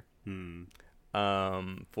Monster Hunter.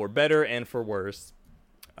 For better and for worse.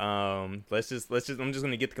 I'm just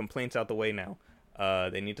going to get the complaints out the way now.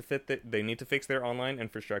 They need to fix their online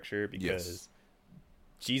infrastructure because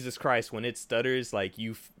Jesus Christ, when it stutters, like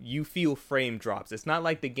you feel frame drops. It's not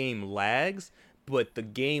like the game lags, but the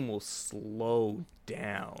game will slow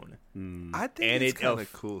down. I think it's kind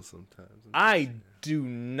of cool sometimes. I do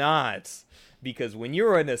not. because when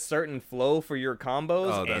you're in a certain flow for your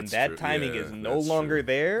combos and that true. timing Yeah, is no that's longer true.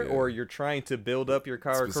 there, Yeah. or you're trying to build up your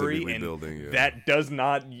Karakuri and building, that does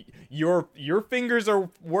not, your fingers are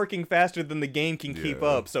working faster than the game can keep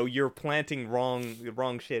up, so you're planting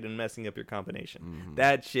wrong shit and messing up your combination. Mm-hmm.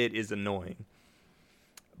 That shit is annoying.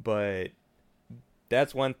 But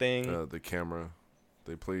that's one thing. The camera.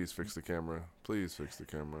 They please fix the camera. Please fix the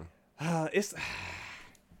camera. It's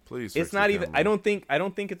Please. It's not even. I don't think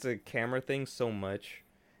it's a camera thing so much.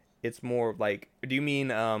 It's more like. Do you mean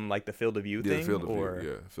like the field of view thing? Field of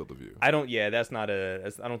view. Yeah, field of view. I don't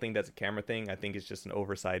think that's a camera thing. I think it's just an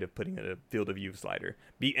oversight of putting a field of view slider.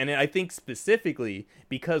 And I think specifically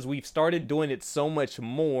because we've started doing it so much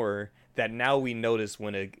more that now we notice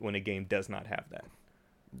when a game does not have that.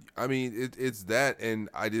 I mean, it's that, and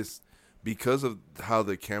I just, because of how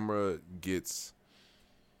the camera gets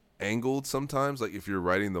angled sometimes, like if you're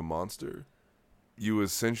riding the monster, you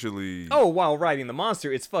essentially... Oh, while riding the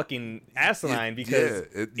monster, it's fucking asinine because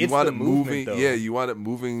you want it moving. Though. Yeah, you want it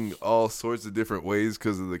moving all sorts of different ways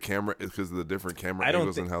because of the camera, because of the different camera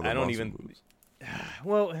angles and how the monster moves.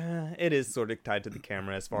 Well, it is sort of tied to the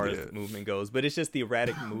camera as far as movement goes, but it's just the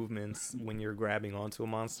erratic movements when you're grabbing onto a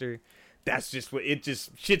monster. That's just what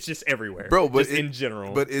shit's just everywhere, bro. But just in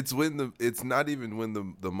general. But it's it's not even when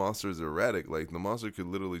the monster is erratic. Like the monster could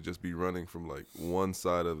literally just be running from like one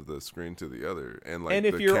side of the screen to the other, and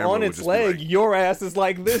if the you're camera on would its just leg, be like, your ass is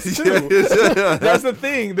like this too. That's the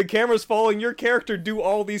thing. The camera's following your character do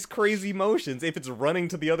all these crazy motions. If it's running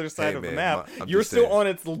to the other side of the map, you're still on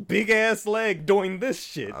its big ass leg doing this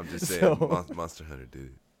shit. I'm just saying, Monster Hunter did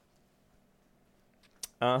it.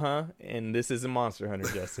 And this isn't Monster Hunter,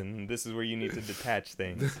 Justin. This is where you need to detach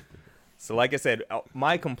things. So like I said,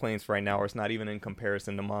 my complaints right now are not even in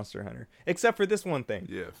comparison to Monster Hunter, except for this one thing.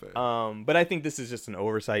 Yeah, fair. But I think this is just an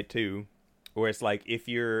oversight too, where it's like if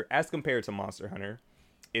you're, as compared to Monster Hunter,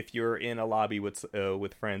 if you're in a lobby with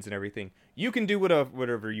friends and everything, you can do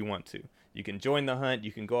whatever you want to. You can join the hunt,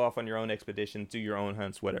 you can go off on your own expedition, do your own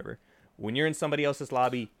hunts, whatever. When you're in somebody else's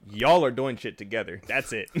lobby, y'all are doing shit together.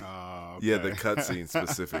 That's it. Okay. Yeah, the cutscenes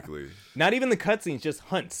specifically. Not even the cutscenes, just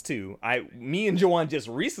hunts too. Me and Joanne just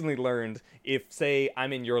recently learned if, say,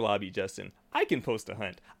 I'm in your lobby, Justin, I can post a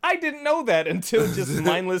hunt. I didn't know that until just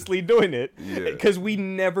mindlessly doing it. Because we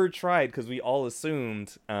never tried, because we all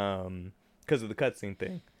assumed, because of the cutscene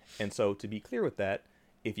thing. And so, to be clear with that,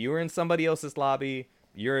 if you were in somebody else's lobby,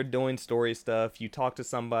 you're doing story stuff, you talk to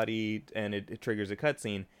somebody, and it triggers a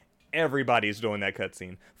cutscene, everybody's doing that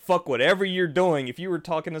cutscene. Fuck whatever you're doing. If you were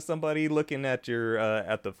talking to somebody looking at your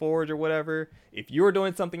at the forge or whatever, if you're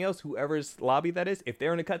doing something else, whoever's lobby that is, if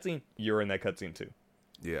they're in a cutscene, you're in that cutscene too.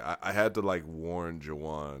 Yeah, I had to like warn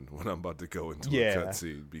Jawan when I'm about to go into a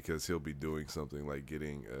cutscene because he'll be doing something like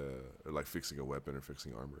getting or like fixing a weapon or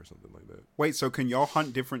fixing armor or something like that. Wait, so can y'all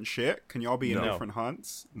hunt different shit? Can y'all be in different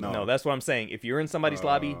hunts? No, that's what I'm saying. If you're in somebody's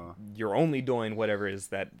lobby, you're only doing whatever is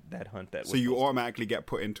that hunt that. So you automatically get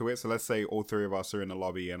put into it. So let's say all three of us are in the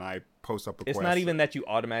lobby and I post up a quest. It's not even that you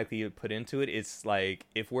automatically put into it. It's like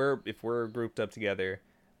if we're grouped up together,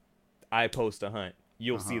 I post a hunt.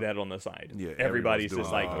 You'll see that on the side. Yeah, everybody's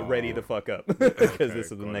just like ready to fuck up because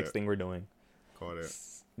this is the next thing we're doing. Got it.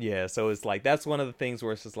 Yeah, so it's like that's one of the things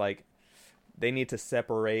where it's just like they need to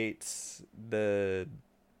separate the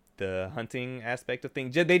hunting aspect of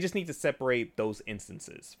things. They just need to separate those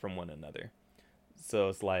instances from one another. So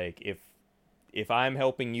it's like if I'm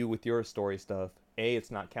helping you with your story stuff, it's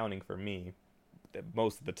not counting for me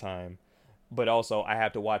most of the time. But also, I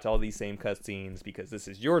have to watch all these same cutscenes because this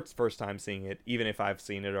is your first time seeing it. Even if I've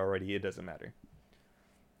seen it already, it doesn't matter.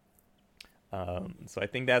 So I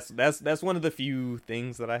think that's one of the few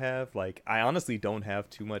things that I have. Like, I honestly don't have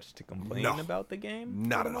too much to complain about the game.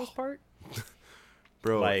 Not for at the most part,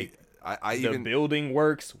 bro. Like, the building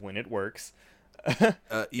works when it works.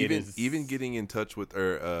 Even getting in touch with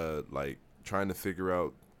or like trying to figure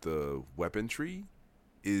out the weapon tree.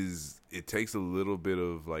 It takes a little bit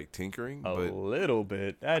of like tinkering. A little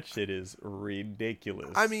bit. That shit is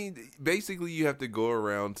ridiculous. I mean, basically you have to go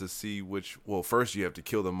around to see which. Well, first you have to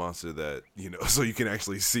kill the monster that so you can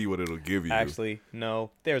actually see what it'll give you. Actually,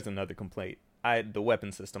 no. There's another complaint. The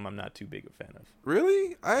weapon system I'm not too big a fan of.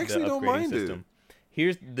 Really? I actually don't mind it.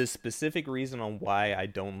 Here's the specific reason on why I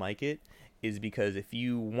don't like it. Is because if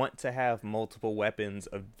you want to have multiple weapons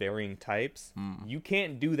of varying types, you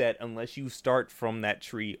can't do that unless you start from that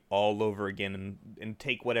tree all over again and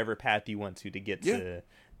take whatever path you want to get to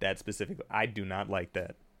that specific. I do not like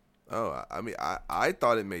that. Oh, I mean, I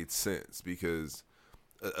thought it made sense because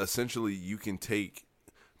essentially you can take,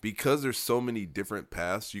 because there's so many different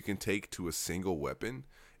paths you can take to a single weapon,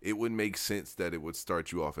 it would make sense that it would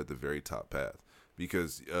start you off at the very top path,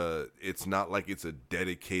 because it's not like it's a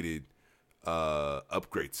dedicated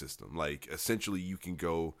upgrade system. Like, essentially you can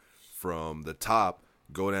go from the top,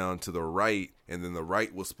 go down to the right, and then the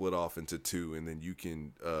right will split off into two, and then you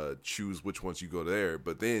can choose which ones you go there.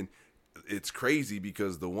 But then it's crazy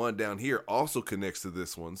because the one down here also connects to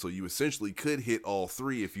this one, so you essentially could hit all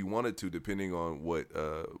three if you wanted to, depending on what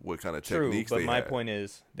kind of techniques but they my have. point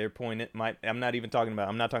is, I'm not talking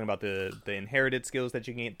about the inherited skills that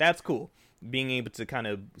you can get. That's cool. Being able to kind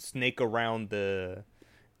of snake around the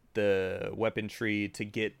weapon tree to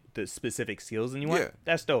get the specific skills and you want,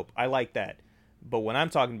 that's dope. I like that. But when I'm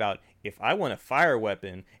talking about, if I want a fire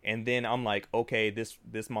weapon and then I'm like, okay, this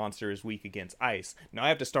monster is weak against ice, now I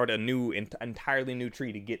have to start a entirely new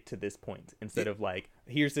tree to get to this point, instead of like,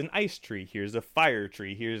 here's an ice tree, here's a fire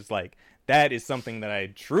tree, here's like, that is something that I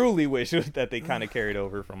truly wish that they kind of carried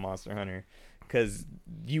over from Monster Hunter, because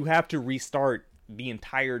you have to restart the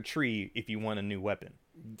entire tree if you want a new weapon.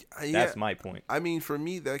 That's my point. I mean, for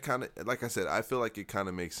me, that kind of, like I said, I feel like it kind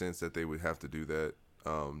of makes sense that they would have to do that.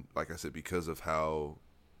 Like I said, because of how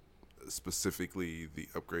specifically the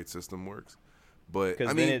upgrade system works. But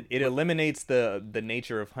because then it eliminates the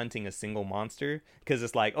nature of hunting a single monster, because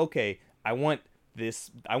it's like, okay, I want this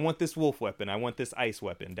wolf weapon, I want this ice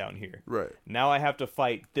weapon down here. Right. Now I have to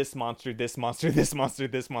fight this monster, this monster, this monster,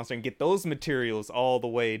 this monster, and get those materials all the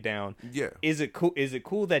way down. Yeah. Is it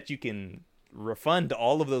cool that you can refund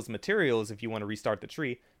all of those materials if you want to restart the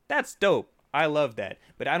tree? That's dope. I love that,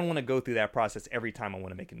 but I don't want to go through that process every time I want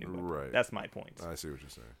to make a new weapon. Right. That's my point. I see what you're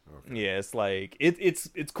saying. Okay. Yeah, it's like it's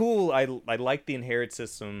cool. I like the inherit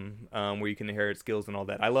system, where you can inherit skills and all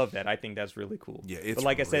that. I love that. I think that's really cool. Yeah, it's but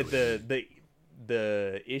like really I said,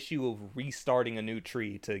 the issue of restarting a new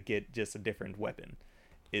tree to get just a different weapon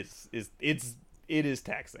it is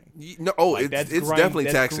taxing. No, like, it's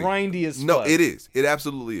definitely taxing. Grindy as fuck. No, it is. It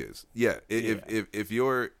absolutely is. Yeah. If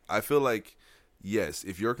you're, I feel like, yes,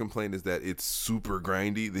 if your complaint is that it's super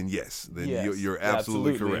grindy, then yes, you're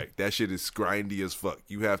absolutely correct. That shit is grindy as fuck.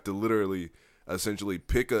 You have to literally, essentially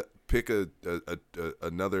pick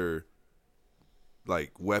another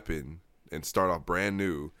like weapon and start off brand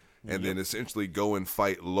new, and then essentially go and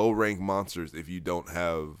fight low rank monsters if you don't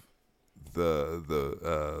have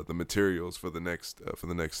the materials for the next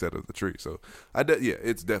set of the tree. So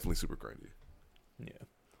it's definitely super grindy. Yeah.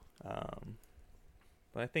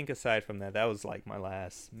 But I think aside from that, that was like my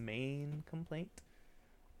last main complaint.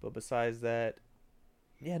 But besides that,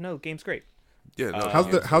 yeah, no, game's great. Yeah. No,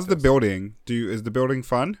 how's the building? Is the building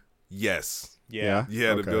fun? Yes. Yeah.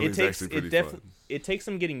 Yeah. The building's actually pretty fun. It takes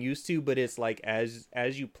some getting used to, but it's like as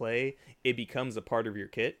you play, it becomes a part of your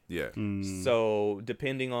kit. Yeah. So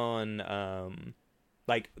depending on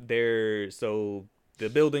the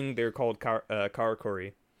building, they're called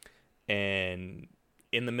karakuri, and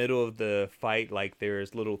in the middle of the fight, like,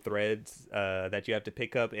 there's little threads that you have to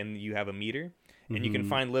pick up, and you have a meter, and you can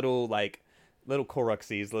find little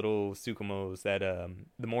koruxis, little sukumos that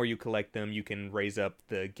the more you collect them, you can raise up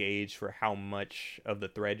the gauge for how much of the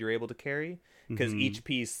thread you're able to carry, because each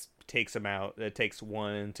piece takes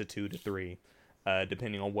 1 to 2 to 3,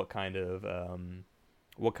 depending on what kind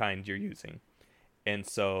you're using. And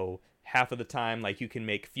so half of the time, like, you can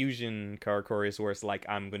make fusion karakuris where it's like,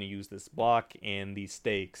 I'm going to use this block and these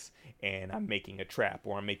stakes, and I'm making a trap,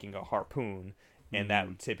 or I'm making a harpoon, and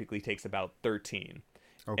that typically takes about 13.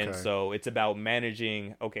 Okay. And so it's about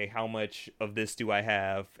managing, okay, how much of this do I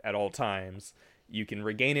have at all times? You can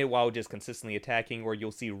regain it while just consistently attacking, or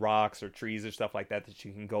you'll see rocks or trees or stuff like that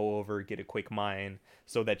you can go over, get a quick mine,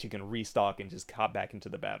 so that you can restock and just hop back into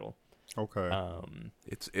the battle. Okay.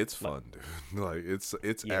 It's fun, dude. Like, it's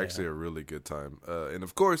actually a really good time. And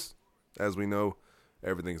of course, as we know,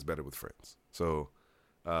 everything's better with friends. So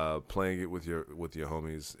playing it with your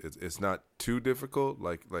homies, it's not too difficult.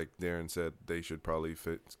 Like Darren said, they should probably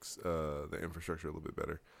fix the infrastructure a little bit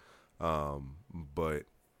better. But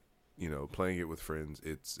playing it with friends,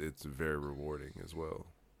 it's very rewarding as well.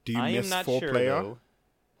 Do you miss 4-player?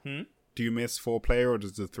 Do you miss 4-player, or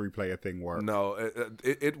does the 3-player thing work? No,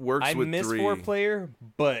 it works with 3. I miss 4-player,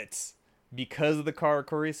 but because of the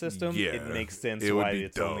karakuri system, it makes sense why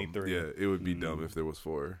it's dumb. only 3. Yeah, it would be dumb if there was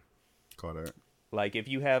 4. Got it. Like, if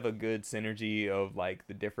you have a good synergy of, like,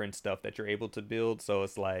 the different stuff that you're able to build, so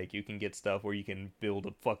it's like you can get stuff where you can build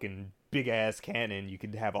a fucking big-ass cannon, you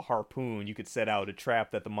could have a harpoon, you could set out a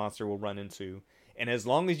trap that the monster will run into. And as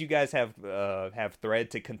long as you guys have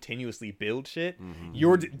thread to continuously build shit,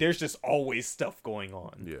 there's just always stuff going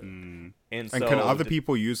on. Yeah. And can other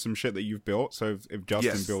people use some shit that you've built? So if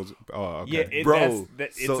Justin builds... Oh, okay. Yeah,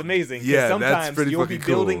 it's amazing. Yeah, sometimes that's pretty you'll fucking be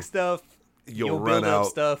building cool. stuff, you'll run build out up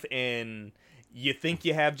stuff and you think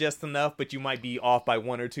you have just enough, but you might be off by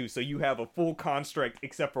 1 or 2. So you have a full construct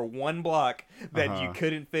except for one block that you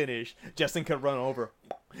couldn't finish. Justin could run over,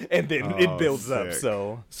 and then it builds up.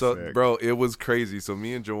 So Sick. bro, it was crazy. So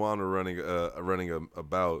me and Jawan were running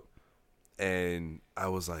about, and I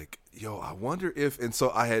was like, yo, I wonder if. And so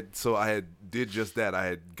I had did just that. I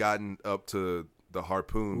had gotten up to the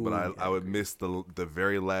harpoon, but I would miss the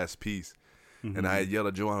very last piece. And I had yelled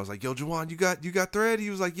at Juwan. I was like, "Yo, Juwan, you got thread?"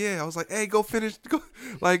 He was like, "Yeah." I was like, "Hey, go finish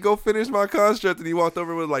my construct." And he walked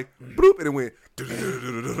over with like, "Bloop," and it went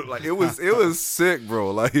like it was sick,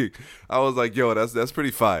 bro. Like I was like, "Yo, that's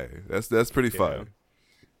pretty fire. That's pretty fire."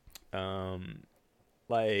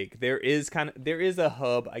 Like there is a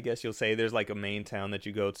hub, I guess you'll say. There's like a main town that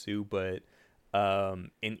you go to, but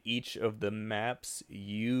in each of the maps,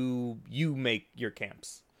 you make your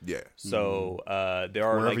camps. Yeah. So there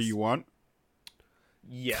are wherever like, you want.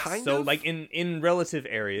 Yes. Kind so of? like in relative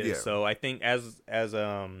areas. Yeah. So I think as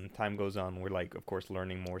time goes on, we're like of course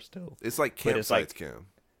learning more still. It's like But it's like- campsites, Cam.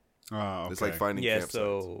 Oh, okay. It's like finding Yeah, campsites.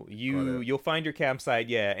 so you'll find your campsite,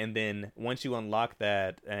 yeah, and then once you unlock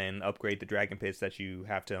that and upgrade the dragon pits that you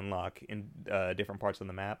have to unlock in different parts of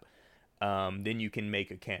the map, then you can make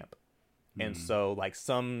a camp. And so like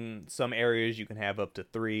some areas you can have up to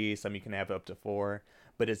 3, some you can have up to 4,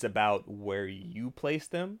 but it's about where you place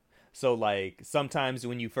them. So like sometimes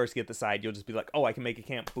when you first get the site, you'll just be like, oh, I can make a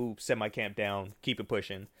camp, boop, set my camp down, keep it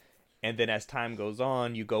pushing. And then as time goes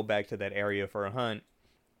on, you go back to that area for a hunt,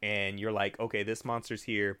 and you're like, okay, this monster's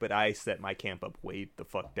here, but I set my camp up way the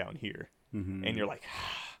fuck down here. And you're like,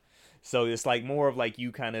 so it's like more of like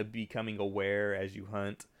you kind of becoming aware as you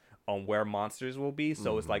hunt on where monsters will be.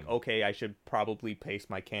 So it's like, okay, I should probably place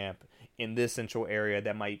my camp in this central area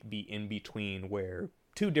that might be in between where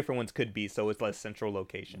 2 different ones could be, so it's less central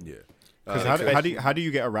location. Yeah. Because how do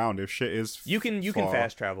you get around if shit is You can far?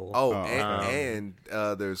 fast travel. And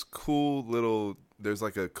there's there's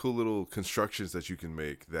like a cool little constructions that you can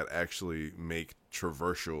make that actually make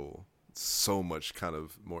traversal so much kind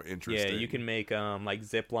of more interesting. Yeah, you can make like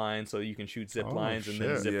zip lines, so you can shoot zip lines and then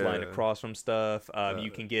shit. zip line across from stuff.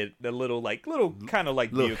 You can get the little kind of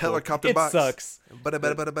like little vehicle. helicopter It box. sucks. That's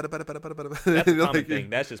That's a common thing.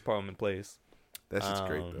 That's just Parliament Place. That's just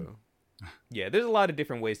great though. Yeah, there's a lot of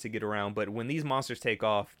different ways to get around, but when these monsters take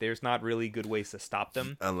off, there's not really good ways to stop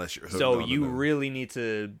them. Unless you're hooked So onto you them. really need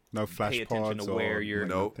to no flash pay attention pods to where or you're.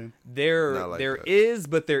 Nope. nothing? There Not like that. is,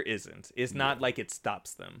 but there isn't. It's not like it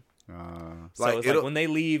stops them. So Like, it's like when they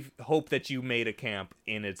leave, hope that you made a camp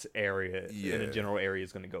in its area, in a general area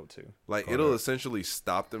is going to go to. Like it'll essentially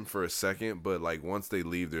stop them for a second, but like once they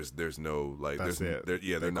leave, there's no like That's it.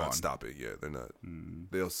 they're not gone. stopping. Yeah, they're not.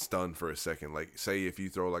 They'll stun for a second. Like say if you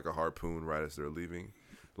throw like a harpoon right as they're leaving,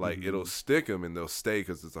 like it'll stick them and they'll stay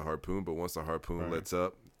because it's a harpoon. But once the harpoon lets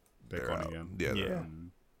up, They're they're gone out. again. Yeah, they're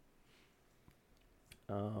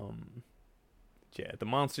Yeah. out. Yeah, the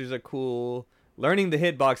monsters are cool. Learning the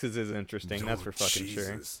hitboxes is interesting. That's for fucking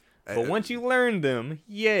Jesus. sure. But once you learn them,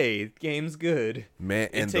 yay, game's good. Man,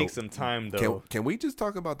 It takes some time though. Can we just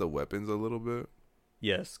talk about the weapons a little bit?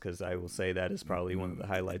 Yes, because I will say that is probably one of the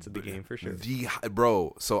highlights of the game for sure.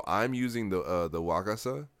 Bro, so I'm using the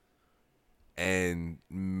Wakasa, and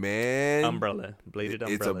man, Umbrella, bladed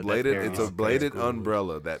umbrella. It's a bladed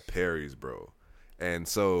umbrella that parries, bro. And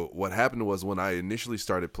so what happened was when I initially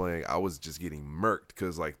started playing, I was just getting murked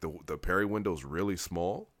because like the parry window is really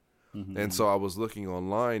small. And so I was looking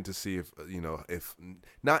online to see if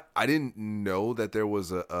I didn't know that there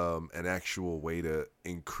was an actual way to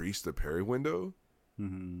increase the parry window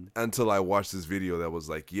until I watched this video that was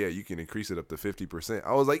like, yeah, you can increase it up to 50%.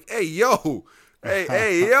 I was like, hey yo.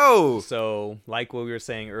 So like what we were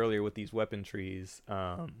saying earlier with these weapon trees,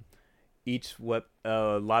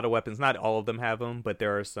 a lot of weapons, not all of them have them, but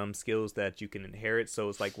there are some skills that you can inherit. So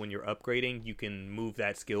it's like when you're upgrading, you can move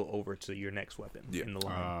that skill over to your next weapon in the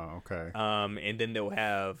line. Okay. And then they'll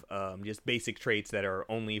have just basic traits that are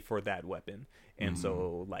only for that weapon. And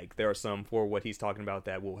so like there are some for what he's talking about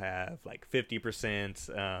that will have like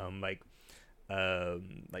 50%, like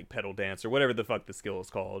pedal dance or whatever the fuck the skill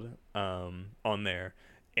is called on there.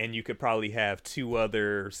 And you could probably have 2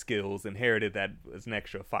 other skills inherited that is an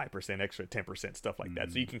extra 5%, extra 10%, stuff like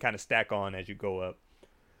that. So you can kind of stack on as you go up.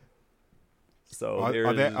 So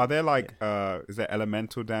are there like is there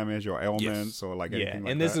elemental damage or ailments or like anything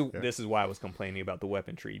like and that? this is why I was complaining about the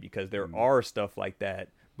weapon tree, because there are stuff like that,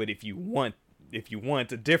 but if you want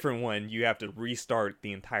a different one, you have to restart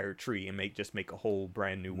the entire tree and make a whole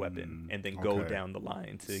brand new weapon and then go down the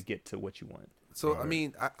line to get to what you want. So I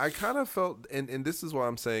mean, I kind of felt, and this is why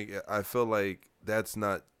I'm saying I feel like that's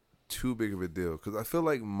not too big of a deal because I feel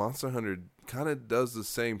like Monster Hunter kind of does the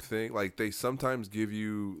same thing. Like they sometimes give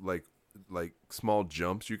you like small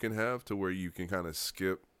jumps you can have to where you can kind of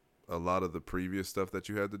skip a lot of the previous stuff that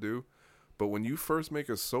you had to do. But when you first make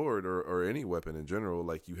a sword or any weapon in general,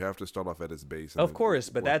 like you have to start off at its base. And of course,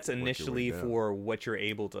 but that's initially for what you're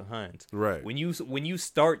able to hunt. Right. When you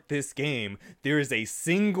start this game, there is a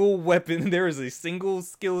single weapon, there is a single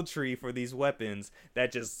skill tree for these weapons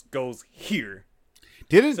that just goes here.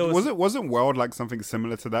 Wasn't World like something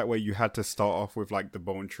similar to that where you had to start off with like the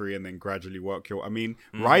bone tree and then gradually work your? I mean,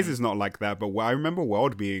 Rise is not like that, but I remember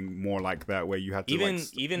World being more like that where you had to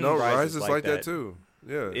even Rise is like that too.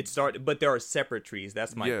 Yeah, but there are separate trees.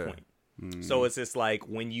 That's my point. So it's just like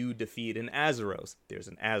when you defeat an Azeros, there's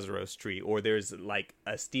an Azeros tree, or there's like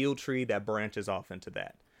a steel tree that branches off into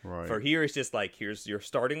that. Right. For here, it's just like here's your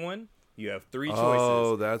starting one. You have 3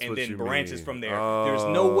 choices, and then branches from there. There's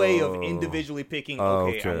no way of individually picking.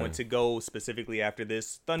 Okay, I want to go specifically after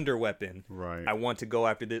this thunder weapon. Right. I want to go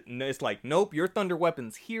after this. No, it's like nope, your thunder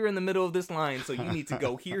weapon's here in the middle of this line, so you need to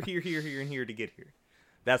go here, here, here, here, and here to get here.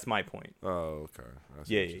 That's my point. Oh, okay.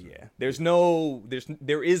 Yeah. There is no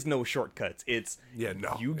shortcuts. It's you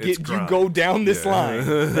go down this line.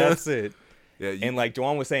 That's it. Yeah, and like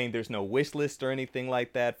Juan was saying, there's no wish list or anything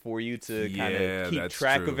like that for you to kind of keep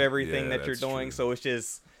track of everything that you're doing. True. So it's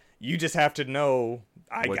just you just have to know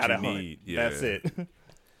I gotta hunt. Yeah. That's it.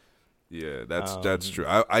 Yeah, that's true.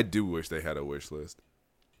 I do wish they had a wish list.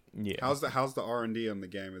 Yeah. How's the R&D on the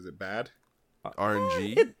game? Is it bad?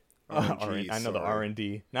 RNG? I know the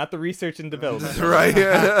R&D, not the research and development. Right.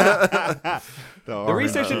 The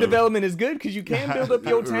research and development is good because you can build up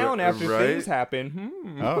your town after things happen.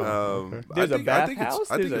 There's a bathhouse.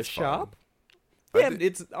 There's a shop.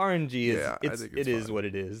 It's RNG. It is what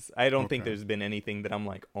it is. I don't think there's been anything that I'm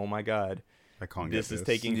like, oh my god, I can't this is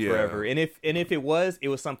taking forever. And if it was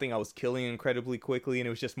something I was killing incredibly quickly, and it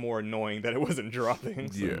was just more annoying that it wasn't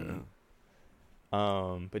dropping. So. Yeah.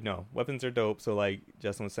 But no, weapons are dope. So like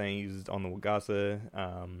Justin was saying, used on the Wagasa,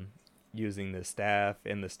 using the staff,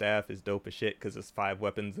 and the staff is dope as shit because it's 5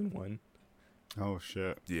 weapons in one. Oh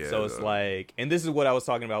shit. Yeah. So it's like, and this is what I was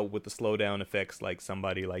talking about with the slowdown effects, like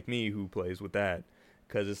somebody like me who plays with that,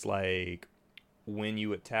 because it's like when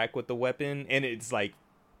you attack with the weapon, and it's like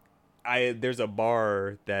there's a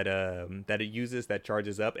bar that it uses that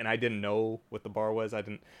charges up, and I didn't know what the bar was.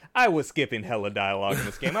 I was skipping hella dialogue in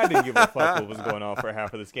this game. I didn't give a fuck what was going on for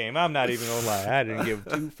half of this game. I'm not even gonna lie. I didn't give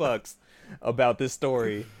 2 fucks about this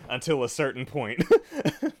story until a certain point.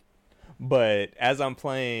 But as I'm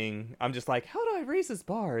playing, I'm just like, how do I raise this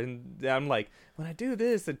bar? And I'm like, when I do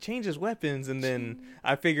this, it changes weapons. And then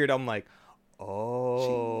I figured, I'm like,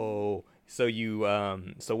 oh. So you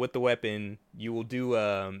so with the weapon, you'll do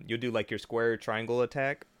like your square triangle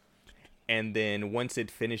attack, and then once it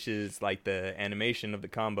finishes like the animation of the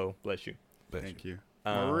combo, bless you. Thank you.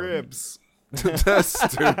 My ribs. That's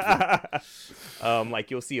stupid.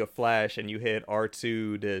 Like you'll see a flash, and you hit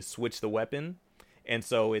R2 to switch the weapon, and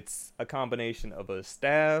so it's a combination of a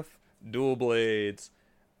staff, dual blades,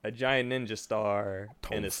 a giant ninja star,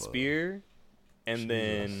 and a spear. And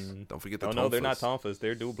then don't forget the tonfas. No, they're not tonfas.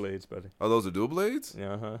 They're dual blades, brother. Oh, those are dual blades?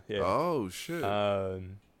 Yeah. Oh shit.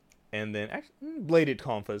 And then actually bladed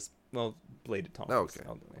tonfas. Well, bladed tonfas. Okay.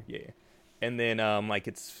 Yeah. And then like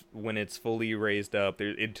it's when it's fully raised up,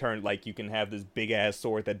 it turned like you can have this big ass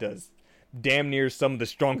sword that does damn near some of the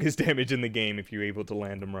strongest damage in the game if you're able to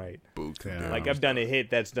land them right. Like I've done a hit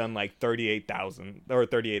that's done like 38,000 or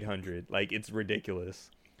 3,800. Like it's ridiculous.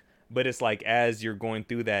 But it's like as you're going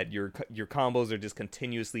through that, your combos are just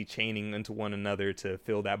continuously chaining into one another to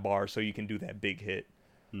fill that bar, so you can do that big hit.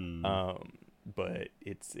 But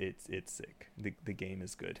it's sick. The game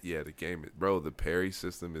is good. Yeah, the game, bro. The parry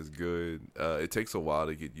system is good. It takes a while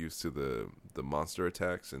to get used to the monster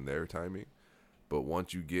attacks and their timing, but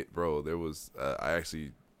once you get, bro, there was I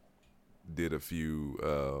actually did a few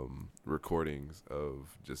recordings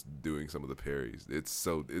of just doing some of the parries. It's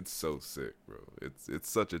so sick, bro. It's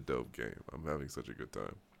such a dope game. I'm having such a good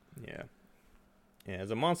time. Yeah,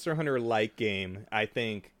 as a Monster Hunter like game, I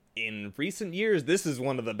think in recent years this is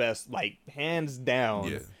one of the best, like hands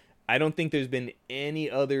down. Yeah. I don't think there's been any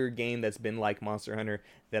other game that's been like Monster Hunter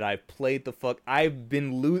that I've played the fuck. I've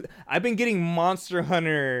been getting Monster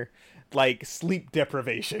Hunter like sleep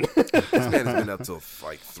deprivation. This man has been up till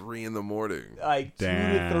like 3 a.m. Like 2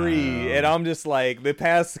 to 3, and I'm just like the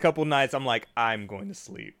past couple nights I'm like, I'm going to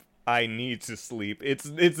sleep. I need to sleep. It's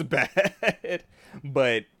bad,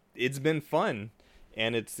 but it's been fun,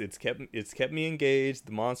 and it's kept me engaged.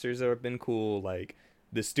 The monsters have been cool. Like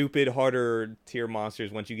the stupid harder tier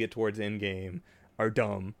monsters once you get towards end game are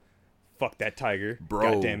dumb. fuck that tiger,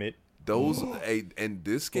 bro. God damn it. Those and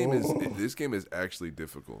this game is actually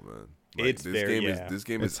difficult, man. Like, It's very this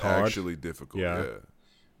game It's is hard. actually difficult. Yeah,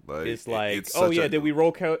 like It's like, it's oh such yeah, a- did we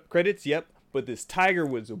roll credits? Yep. But this tiger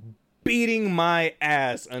was beating my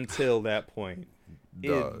ass until that point.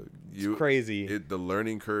 Dog, It's crazy. The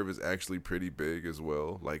learning curve is actually pretty big as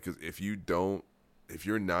well. Like, 'cause if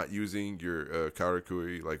you're not using your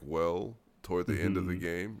Karakuri like well toward the end of the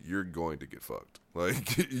game, you're going to get fucked.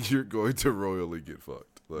 Like, you're going to royally get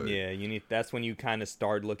fucked. Like, Yeah, that's when you kind of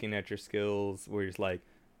start looking at your skills where it's like,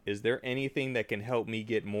 is there anything that can help me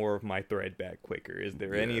get more of my thread back quicker? Is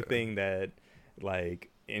there anything that like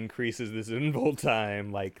increases this invul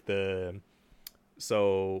time?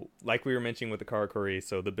 So like we were mentioning with the Karakuri,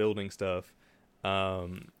 so the building stuff,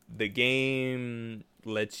 the game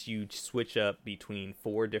lets you switch up between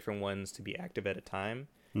 4 different ones to be active at a time.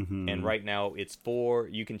 And right now it's 4.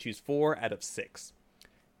 You can choose 4 out of 6.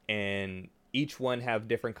 And each one have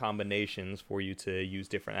different combinations for you to use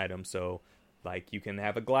different items. So like you can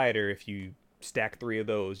have a glider. If you stack 3 of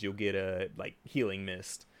those, you'll get a like healing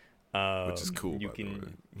mist. which is cool. You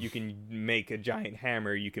can make a giant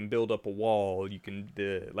hammer. You can build up a wall. You can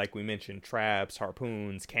like we mentioned, traps,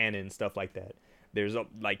 harpoons, cannons, stuff like that. There's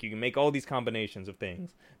like you can make all these combinations of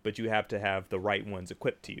things, but you have to have the right ones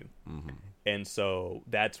equipped to you. And so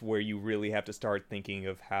that's where you really have to start thinking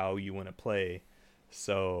of how you want to play.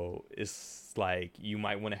 So it's like you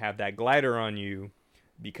might want to have that glider on you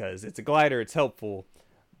because it's a glider, it's helpful.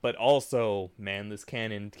 But also, man, this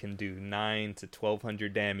cannon can do 9 to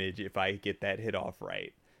 1200 damage if I get that hit off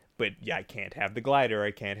right. But yeah, I can't have the glider,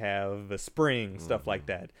 I can't have the spring, stuff like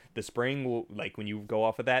that. The spring will, like when you go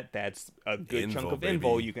off of that, that's a good chunk of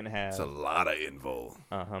invul you can have. It's a lot of invul.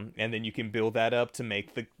 And then you can build that up to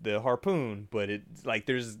make the harpoon. But it's like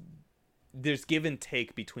there's give and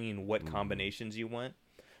take between what combinations you want.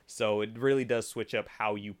 So it really does switch up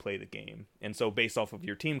how you play the game. And so based off of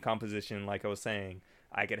your team composition, like I was saying,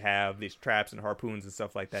 I could have these traps and harpoons and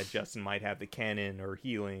stuff like that. Justin might have the cannon or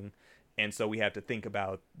healing. And so we have to think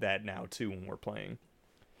about that now too when we're playing.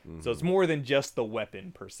 So it's more than just the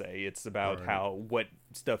weapon per se. It's about what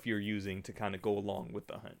stuff you're using to kind of go along with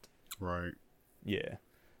the hunt. Right. Yeah.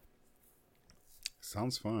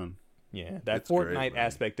 Sounds fun. Yeah. That It's Fortnite great, man.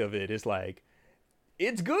 aspect of it is like,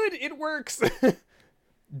 it's good. It works.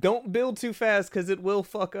 Don't build too fast because it will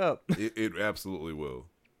fuck up. It absolutely will.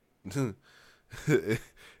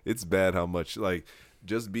 It's bad how much like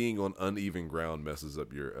just being on uneven ground messes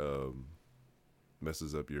up your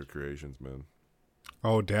creations, man.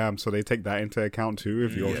 Oh damn! So they take that into account too.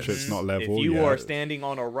 If your Yes. shit's not level, If you yeah. are standing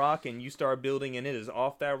on a rock and you start building and it is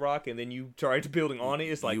off that rock and then you try to building on it,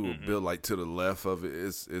 it's like you will build like to the left of it.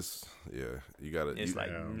 It's yeah. You gotta. it's like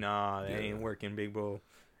Yeah. nah, that Yeah. ain't working, big bro.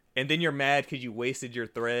 And then you're mad because you wasted your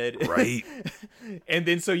thread, right. and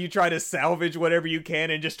then so you try to salvage whatever you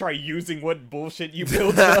can and just try using what bullshit you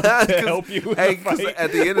built up to help you with Hey, the 'cause fight.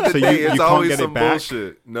 at the end of the So day, you it's can't always get it some back?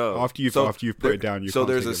 bullshit. No, After you've put it down, you so can't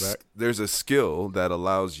there's take it back? there's a skill that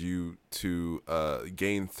allows you to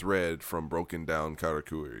gain thread from broken down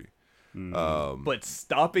Karakuri. But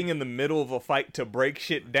stopping in the middle of a fight to break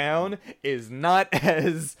shit down is not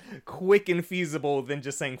as quick and feasible than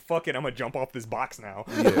just saying, fuck it, I'm gonna jump off this box now.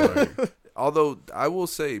 Yeah. Although I will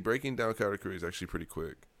say breaking down Karakuri is actually pretty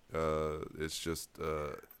quick. It's just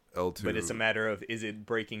L2. But it's a matter of, is it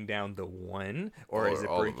breaking down the one or is it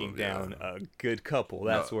all of breaking them, down a good couple?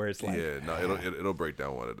 That's where it's like, it'll break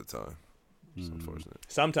down one at a time. It's unfortunate.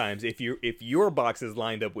 sometimes if your box is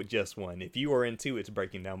lined up with just one, if you are in 2, it's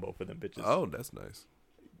breaking down both of them bitches. Oh, that's nice.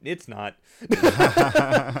 It's not.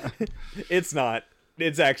 It's not.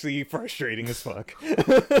 It's actually frustrating as fuck.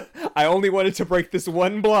 I only wanted to break this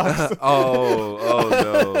one block. Oh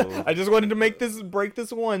no. I just wanted to break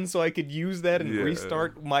this one so I could use that and Yeah.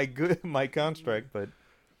 restart my construct. But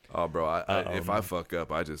Oh, bro. If I fuck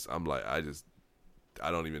up, I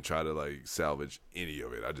don't even try to like salvage any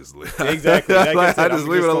of it. I just leave. exactly, like I said, I just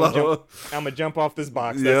leave it alone. I'm gonna jump off this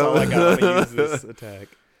box. That's Yeah. all I got. I'm gonna use this attack.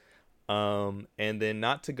 And then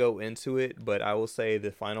not to go into it, but I will say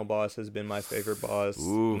the final boss has been my favorite boss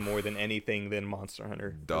Oof. more than anything than Monster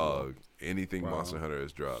Hunter. Dog. Anything Monster Hunter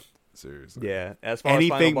has dropped. Seriously. Yeah, as far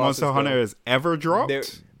Anything as final bosses Monster Hunter go, has ever dropped?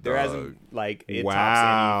 there Dog. hasn't like it Wow.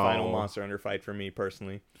 tops any final Monster Hunter fight for me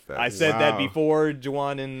personally. Facts. I said that Wow. before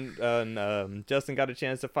Juwan and Justin got a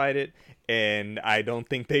chance to fight it, and I don't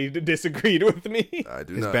think they disagreed with me. I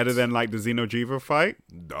do It's not. better than like the Xenojiva fight.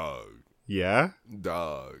 Dog. Yeah.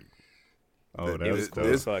 Dog. Oh, Th- that's cool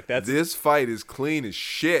as fuck. That's- This fight is clean as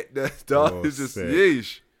shit. Dog Oh, is just sick.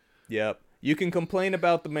 yeesh. Yep. You can complain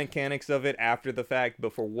about the mechanics of it after the fact,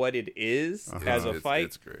 but for what it is as a fight,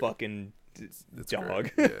 it's great. fucking It's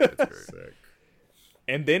dog. Great. Yeah, it's great. Sick.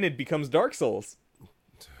 And then it becomes Dark Souls.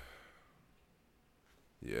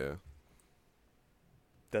 Yeah.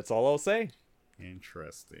 That's all I'll say.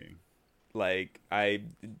 Interesting. Like,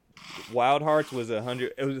 Wild Hearts was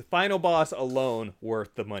 100. It was the final boss alone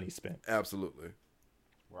worth the money spent. Absolutely.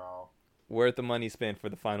 Wow. Worth the money spent for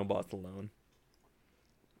the final boss alone.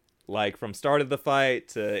 Like, from start of the fight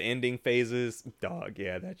to ending phases, dog,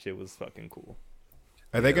 yeah, that shit was fucking cool.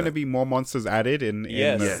 Are there going to be more monsters added in?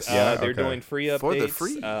 Yes, Yeah, they're okay. doing free updates. For the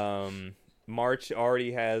free. March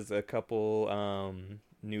already has a couple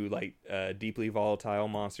new like deeply volatile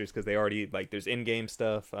monsters because they already like there's in-game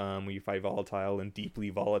stuff where you fight volatile and deeply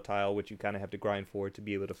volatile, which you kind of have to grind for to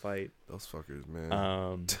be able to fight. Those fuckers,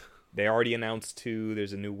 man. They already announced 2.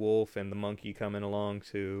 There's a new wolf and the monkey coming along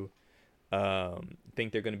too. I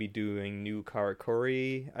think they're going to be doing new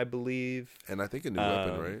Karakuri, I believe. And I think a new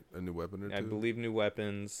weapon, right? A new weapon or two? I believe new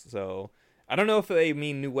weapons. So I don't know if they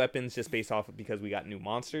mean new weapons just based off of because we got new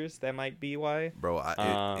monsters. That might be why. Bro,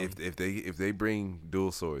 if they bring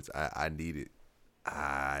dual swords, I need it.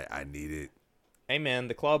 I need it. Hey man,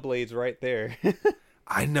 the claw blade's right there.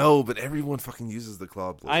 I know, but everyone fucking uses the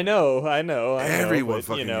claw blade. I know. Everyone but,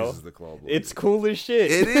 fucking uses the claw blade. It's cool as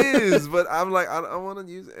shit. It is, but I'm like, I want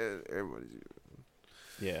to use it. Everybody's using it.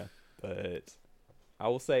 Yeah, but I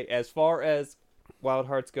will say, as far as Wild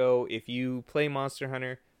Hearts go, if you play Monster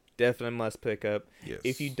Hunter, definitely must pick up. Yes.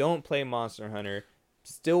 If you don't play Monster Hunter,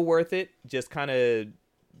 still worth it. Just kind of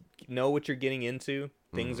know what you're getting into.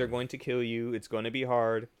 Things are going to kill you. It's going to be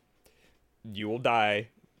hard. You will die.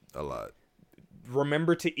 A lot.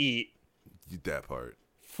 Remember to eat. That part.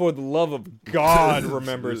 For the love of God,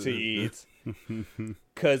 remember to eat.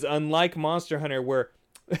 Because unlike Monster Hunter, where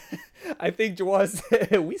I think Jawad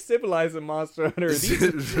said, we civilize in Monster Hunter.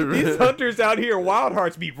 These hunters out here, Wild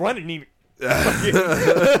Hearts, be running even.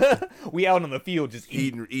 We out on the field just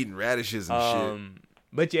eating radishes and shit.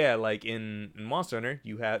 But yeah, like in Monster Hunter,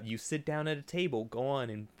 you sit down at a table, go on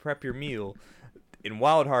and prep your meal. In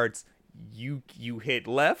Wild Hearts, you hit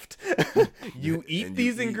left, you eat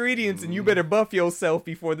these ingredients, and you better buff yourself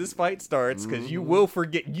before this fight starts, because you will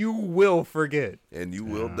forget, and you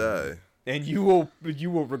will die, and you will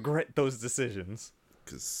regret those decisions.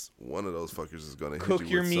 Because one of those fuckers is gonna cook hit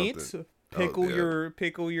you your with meat, something.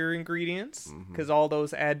 pickle your ingredients, because all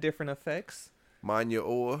those add different effects. Mind your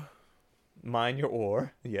ore.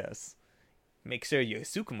 Yes. Make sure your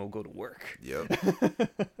Sukumo go to work. Yep.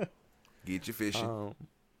 Get your fishing.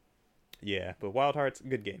 Yeah, but Wild Hearts,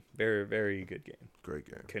 good game. Very, very good game. Great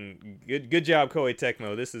game. Good job, Koei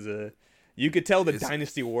Tecmo. This is you could tell the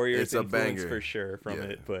Dynasty Warriors influence banger. for sure from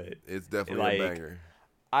it, but it's definitely a banger.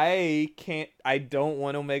 I don't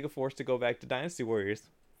want Omega Force to go back to Dynasty Warriors.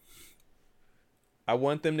 I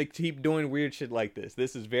want them to keep doing weird shit like this.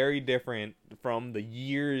 This is very different from the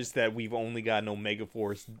years that we've only gotten Omega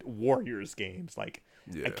Force Warriors games. Like,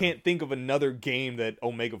 I can't think of another game that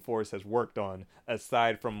Omega Force has worked on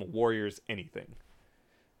aside from Warriors anything.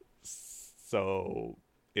 So,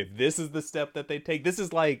 if this is the step that they take, this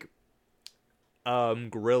is like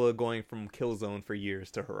Guerrilla going from Killzone for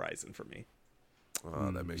years to Horizon for me.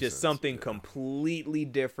 That makes just sense. something completely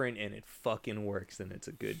different, and it fucking works, and it's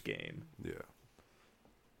a good game. Yeah.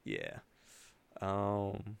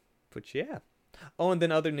 But yeah. Oh, and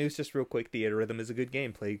then other news, just real quick. Theatrythem is a good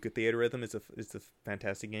game. Play good Theatrythm. It's a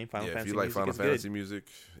fantastic game. Final Fantasy. If you like music Final is Fantasy good. music,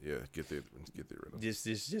 get Theatrythm.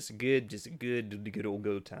 Just a good old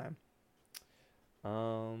go time.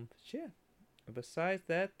 Yeah. Besides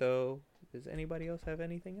that, though, does anybody else have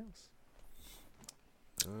anything else?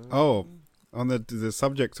 On the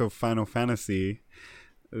subject of Final Fantasy,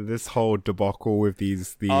 this whole debacle with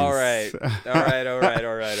these all right.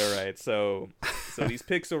 So these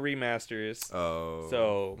pixel remasters.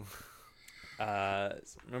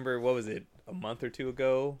 Remember, what was it, a month or two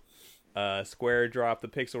ago? Square dropped the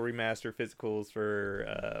pixel remaster physicals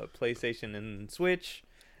for PlayStation and Switch.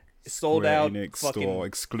 Sold out Enix fucking store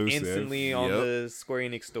exclusive instantly on the Square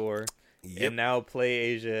Enix store. And now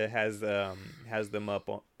PlayAsia has them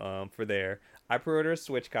up for there. I pre-ordered a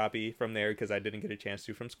Switch copy from there because I didn't get a chance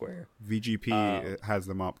to from Square. VGP has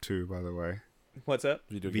them up too, by the way. What's up?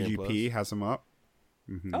 VGP has them up.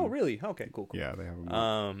 Mm-hmm. Oh, really? Okay, cool. Yeah, they have them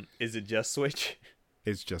up. Is it just Switch?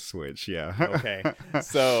 It's just Switch, yeah. Okay,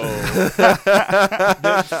 so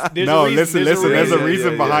listen. There's a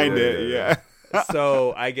reason behind it. Yeah.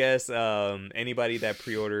 So I guess anybody that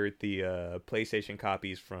pre-ordered the PlayStation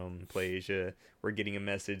copies from PlayAsia were getting a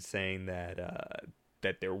message saying that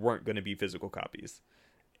there weren't going to be physical copies,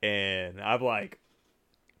 and I'm like,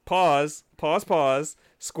 Pause.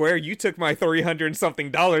 Square, you took my $300 and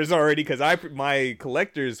something already because my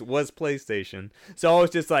collector's was PlayStation. So I was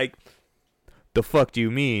just like, the fuck do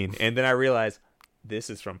you mean? And then I realized this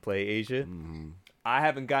is from PlayAsia. Mm-hmm. I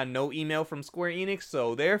haven't gotten no email from Square Enix,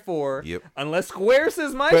 so therefore, Yep. unless Square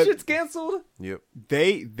says my But- shit's canceled, Yep.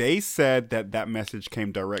 They said that message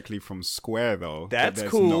came directly from Square though. That's that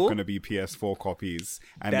there's cool. not going to be PS4 copies,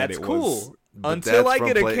 and that's that it cool. was. But Until that's I from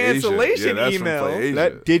get a PlayAsia. cancellation Yeah, that's from email.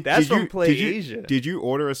 PlayAsia. That's from PlayAsia. Did you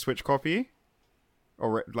order a Switch copy?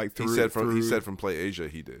 Or like He through, said from through, from PlayAsia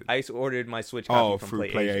he did. I ordered my Switch copy from through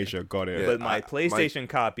PlayAsia. Got it. Yeah. But my my PlayStation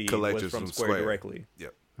copy was collectors from from Square Square. directly.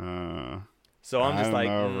 Yep. So I'm I just don't like,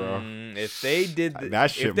 know, bro. if they did,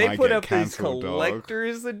 That shit if they might put get up these cancelled, dog.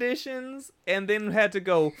 collector's editions and then had to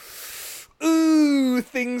go, ooh,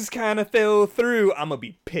 things kind of fell through, I'm gonna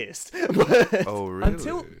be pissed. But Oh really?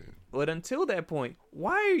 until that point,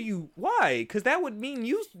 why? Because that would mean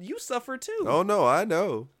you suffer too. Oh no, I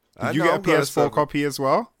know. Did you get a PS4 copy as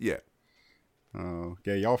well? Yeah. Oh,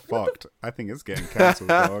 yeah, y'all fucked. I think it's getting cancelled,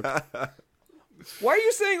 dog. Why are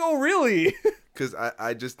you saying, oh really? Because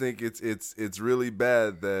I just think it's really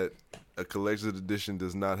bad that a collector's edition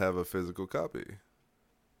does not have a physical copy.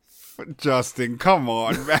 Justin, come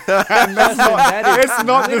on, man. That is It's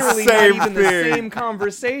not the literally same not even the thing. same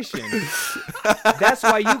conversation. That's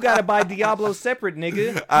why you gotta buy Diablo separate,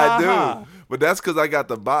 nigga. I do, Ha-ha. but that's because I got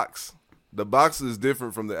the box. The box is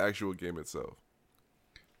different from the actual game itself.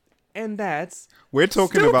 And that's We're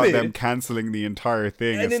talking about stupid. them canceling the entire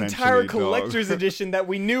thing, An essentially, entire dog. collector's edition that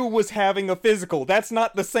we knew was having a physical. That's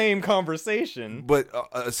not the same conversation. But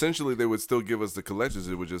essentially, they would still give us the collectors.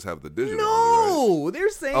 It would just have the digital. only, right? No, they're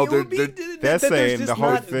saying Oh, it would be. they're They're that there's saying just the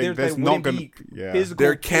whole not- thing. there There's wouldn't not gonna. be Yeah. physical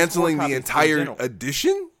They're PS4 canceling the copies in entire general.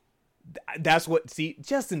 edition. That's what. See,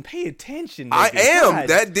 Justin, pay attention. I nigga. am. God.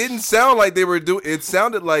 That didn't sound like they were doing. It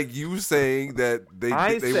sounded like you saying that they.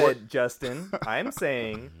 I they said, weren't. Justin, I'm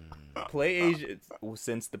saying PlayAsia,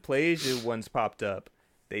 since the PlayAsia ones popped up,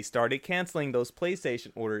 they started canceling those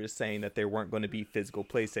PlayStation orders saying that there weren't going to be physical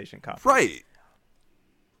PlayStation copies. Right.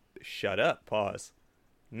 Shut up. Pause.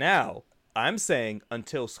 Now, I'm saying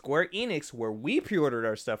until Square Enix, where we pre-ordered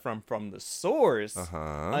our stuff from the source,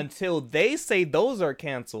 until they say those are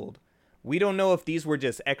canceled, we don't know if these were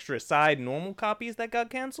just extra side normal copies that got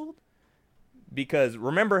canceled. Because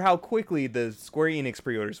remember how quickly the Square Enix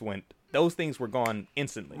pre-orders went. Those things were gone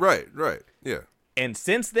instantly. Right. Yeah. And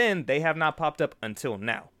since then, they have not popped up until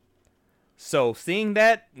now. So seeing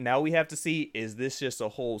that, now we have to see, is this just a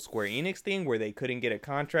whole Square Enix thing where they couldn't get a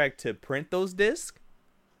contract to print those discs?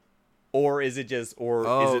 Or is it just, or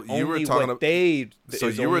is it only what they... So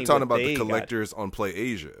is you were only talking what about the they got? collectors on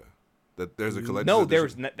PlayAsia. That there's a collector's No,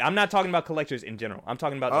 edition. I'm not talking about collectors in general. I'm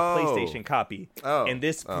talking about the Oh. PlayStation copy. Oh. And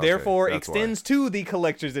this, Okay. therefore, That's why. extends to the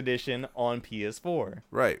collector's edition on PS4.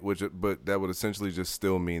 Right, but that would essentially just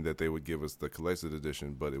still mean that they would give us the collector's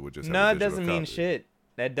edition, but it would just have No, a it digital doesn't mean copy. shit.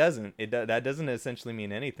 That doesn't. That doesn't essentially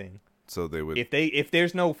mean anything. So they would If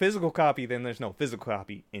there's no physical copy, then there's no physical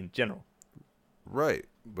copy in general. right,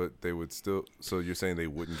 but they would still. So you're saying they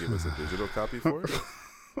wouldn't give us a digital copy for it?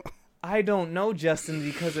 I don't know, Justin,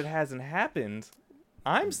 because it hasn't happened.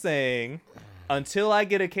 I'm saying until I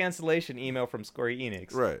get a cancellation email from Square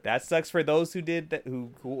Enix. Right. That sucks for those who did that,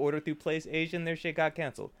 who ordered through PlayStation and their shit got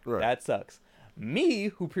canceled. Right. That sucks. Me,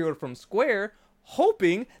 who pre-ordered from Square,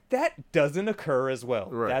 hoping that doesn't occur as well.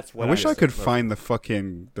 Right. That's what I wish I said. could find the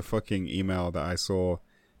fucking email that I saw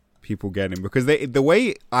people getting, because the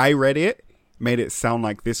way I read it made it sound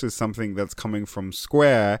like this is something that's coming from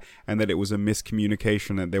Square and that it was a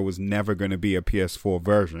miscommunication and there was never going to be a PS4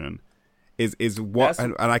 version. Is what,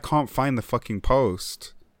 and I can't find the fucking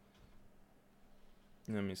post.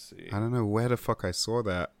 Let me see. I don't know where the fuck I saw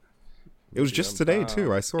that. It was just today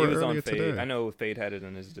too. I saw it was earlier on Fade. today. I know Fade had it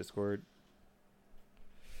in his Discord.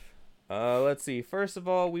 Let's see. First of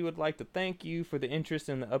all, we would like to thank you for the interest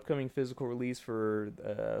in the upcoming physical release for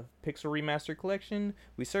Pixel Remaster Collection.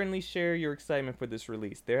 We certainly share your excitement for this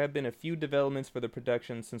release. There have been a few developments for the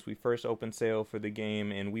production since we first opened sale for the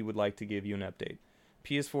game, and we would like to give you an update.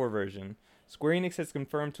 PS4 version. Square Enix has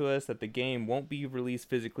confirmed to us that the game won't be released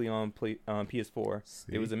physically on PS4.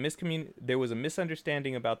 See? There was a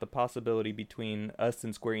misunderstanding about the possibility between us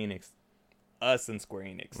and Square Enix.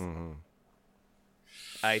 Mm-hmm.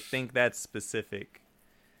 I think that's specific.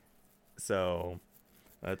 So,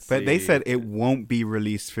 let's see. But they said it won't be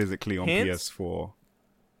released physically on Hints? PS4.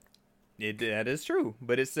 That is true,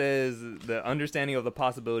 but it says the understanding of the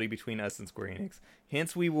possibility between us and Square Enix.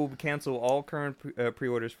 Hence, we will cancel all current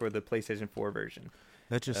pre-orders for the PlayStation 4 version.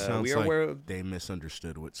 That just we sounds are like aware of- they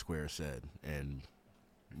misunderstood what Square said and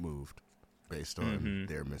moved. based on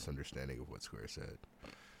their misunderstanding of what Square said.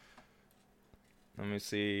 Let me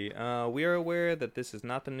see. We are aware that this is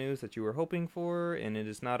not the news that you were hoping for, and it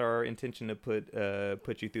is not our intention to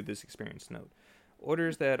put you through this experience. Note.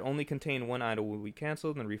 Orders that only contain one item will be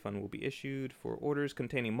canceled and a refund will be issued. For orders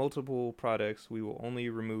containing multiple products, we will only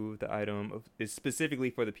remove the item is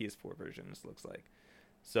specifically for the PS4 version, this looks like.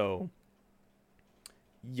 So,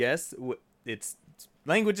 yes, it's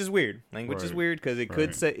language is weird. Language is weird because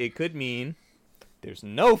it could mean there's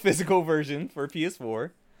no physical version for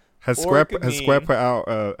PS4. Has Square put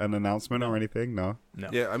out an announcement or anything? No.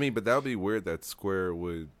 Yeah, I mean, but that would be weird that Square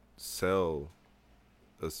would sell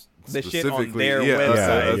the shit on their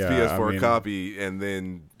website. A PS4 copy, and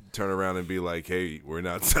then turn around and be like, "Hey, we're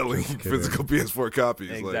not selling physical PS4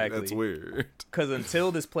 copies." Exactly. Like, that's weird. Because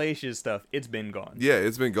until this PlayStation stuff, it's been gone. Yeah,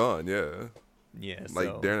 it's been gone. Yeah. Yeah. Like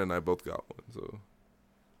Darren and I both got one. So.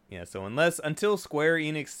 Yeah. So until Square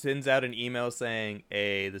Enix sends out an email saying,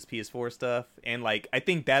 "Hey, this PS4 stuff," and like I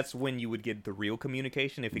think that's when you would get the real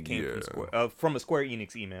communication if it came from a Square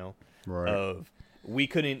Enix email of. We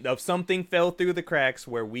couldn't, something fell through the cracks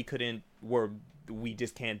where we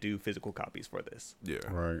just can't do physical copies for this. Yeah.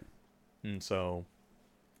 Right. And so,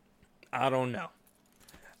 I don't know.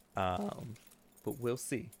 But we'll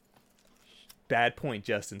see. Bad point,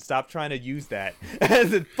 Justin. Stop trying to use that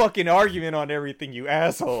as a fucking argument on everything, you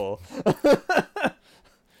asshole. But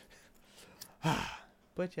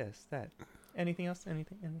yes, that. Anything else?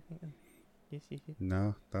 Anything? Yes.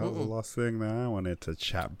 No, that was the last thing that I wanted to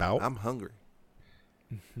chat about. I'm hungry.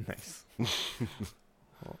 Nice.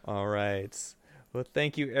 All right. Well,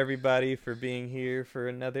 thank you everybody for being here for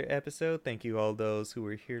another episode. Thank you all those who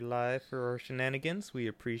were here live for our shenanigans. We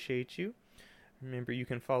appreciate you. Remember, you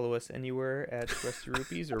can follow us anywhere at Rusty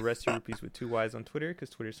Rupees or Rusty Rupees with 2 Y's on Twitter because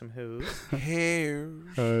Twitter's some hoes.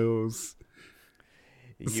 Hoes.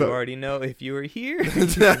 You already know if you were here. You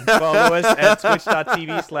can follow us at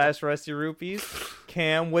twitch.tv/Rusty Rupees.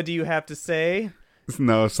 Cam, what do you have to say?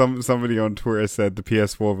 No, somebody on Twitter said the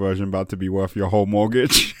PS4 version about to be worth your whole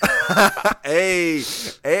mortgage. hey,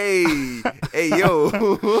 yo,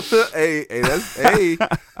 hey,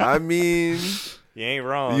 I mean, you ain't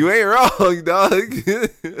wrong. You ain't wrong, dog.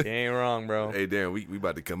 You ain't wrong, bro. Hey, Darren, we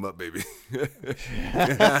about to come up, baby.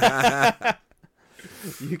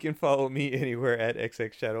 You can follow me anywhere at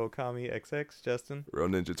xxshadowkamiXX. Justin, Real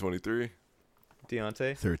Ninja 23.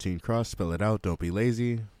 Deontay, 13 Cross. Spell it out. Don't be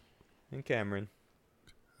lazy. And Cameron.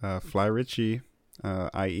 Fly Richie,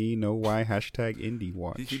 IE no Y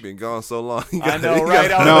 #IndieWatch. He been gone so long. I know, right?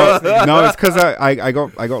 No, it's because I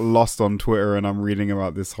got lost on Twitter and I'm reading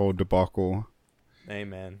about this whole debacle. Hey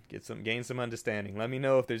man, gain some understanding. Let me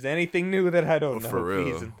know if there's anything new that I don't know. For real.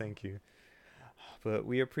 Please and thank you. But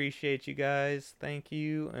we appreciate you guys. Thank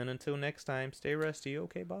you, and until next time, stay rusty.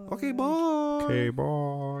 Okay, bye. Okay, bye. Okay,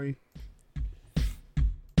 bye.